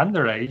of you are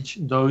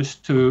underage, those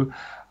 2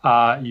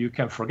 you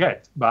can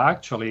forget. But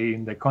actually,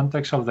 in the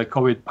context of the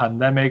COVID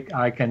pandemic,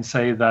 I can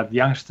say that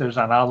youngsters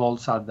and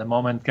adults at the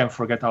moment can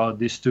forget about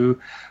these 2,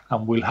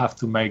 and we'll have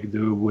to make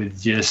do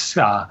with just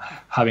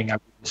having a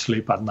good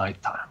sleep at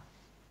night time.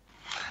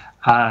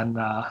 And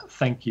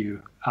thank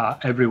you,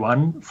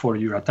 everyone, for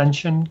your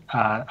attention,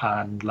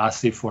 and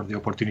lastly, for the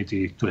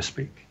opportunity to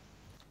speak.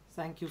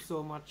 Thank you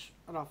so much,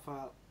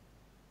 Rafael.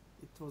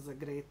 It was a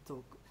great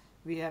talk.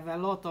 We have a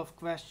lot of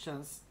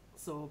questions,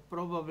 so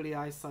probably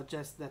I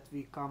suggest that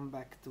we come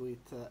back to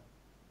it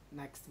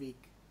next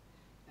week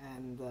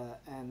and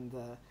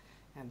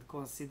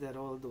consider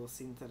all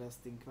those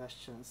interesting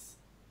questions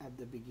at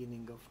the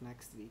beginning of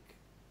next week.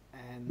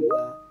 And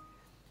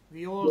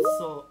we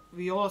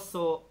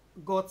also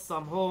got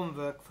some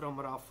homework from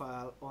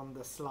Rafael on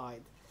the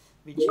slide,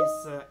 which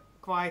is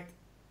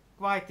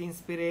quite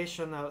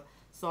inspirational.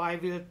 So I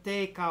will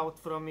take out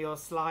from your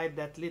slide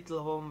that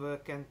little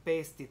homework and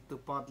paste it to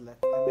Padlet,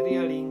 and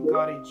really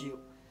encourage you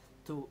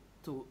to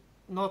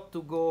not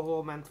to go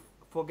home and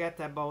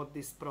forget about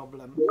this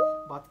problem,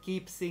 but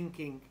keep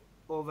thinking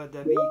over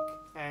the week,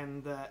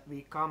 and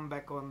we come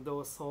back on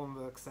those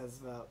homeworks as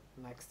well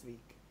next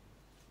week.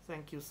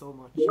 Thank you so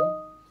much.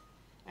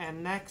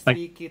 And next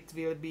week it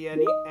will be a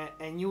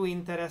new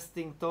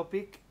interesting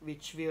topic,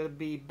 which will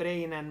be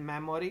brain and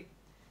memory.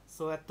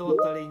 So a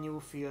totally new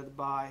field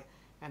by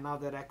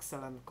another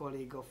excellent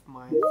colleague of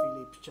mine,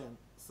 Philip Chen.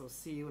 So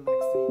see you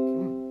next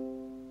week.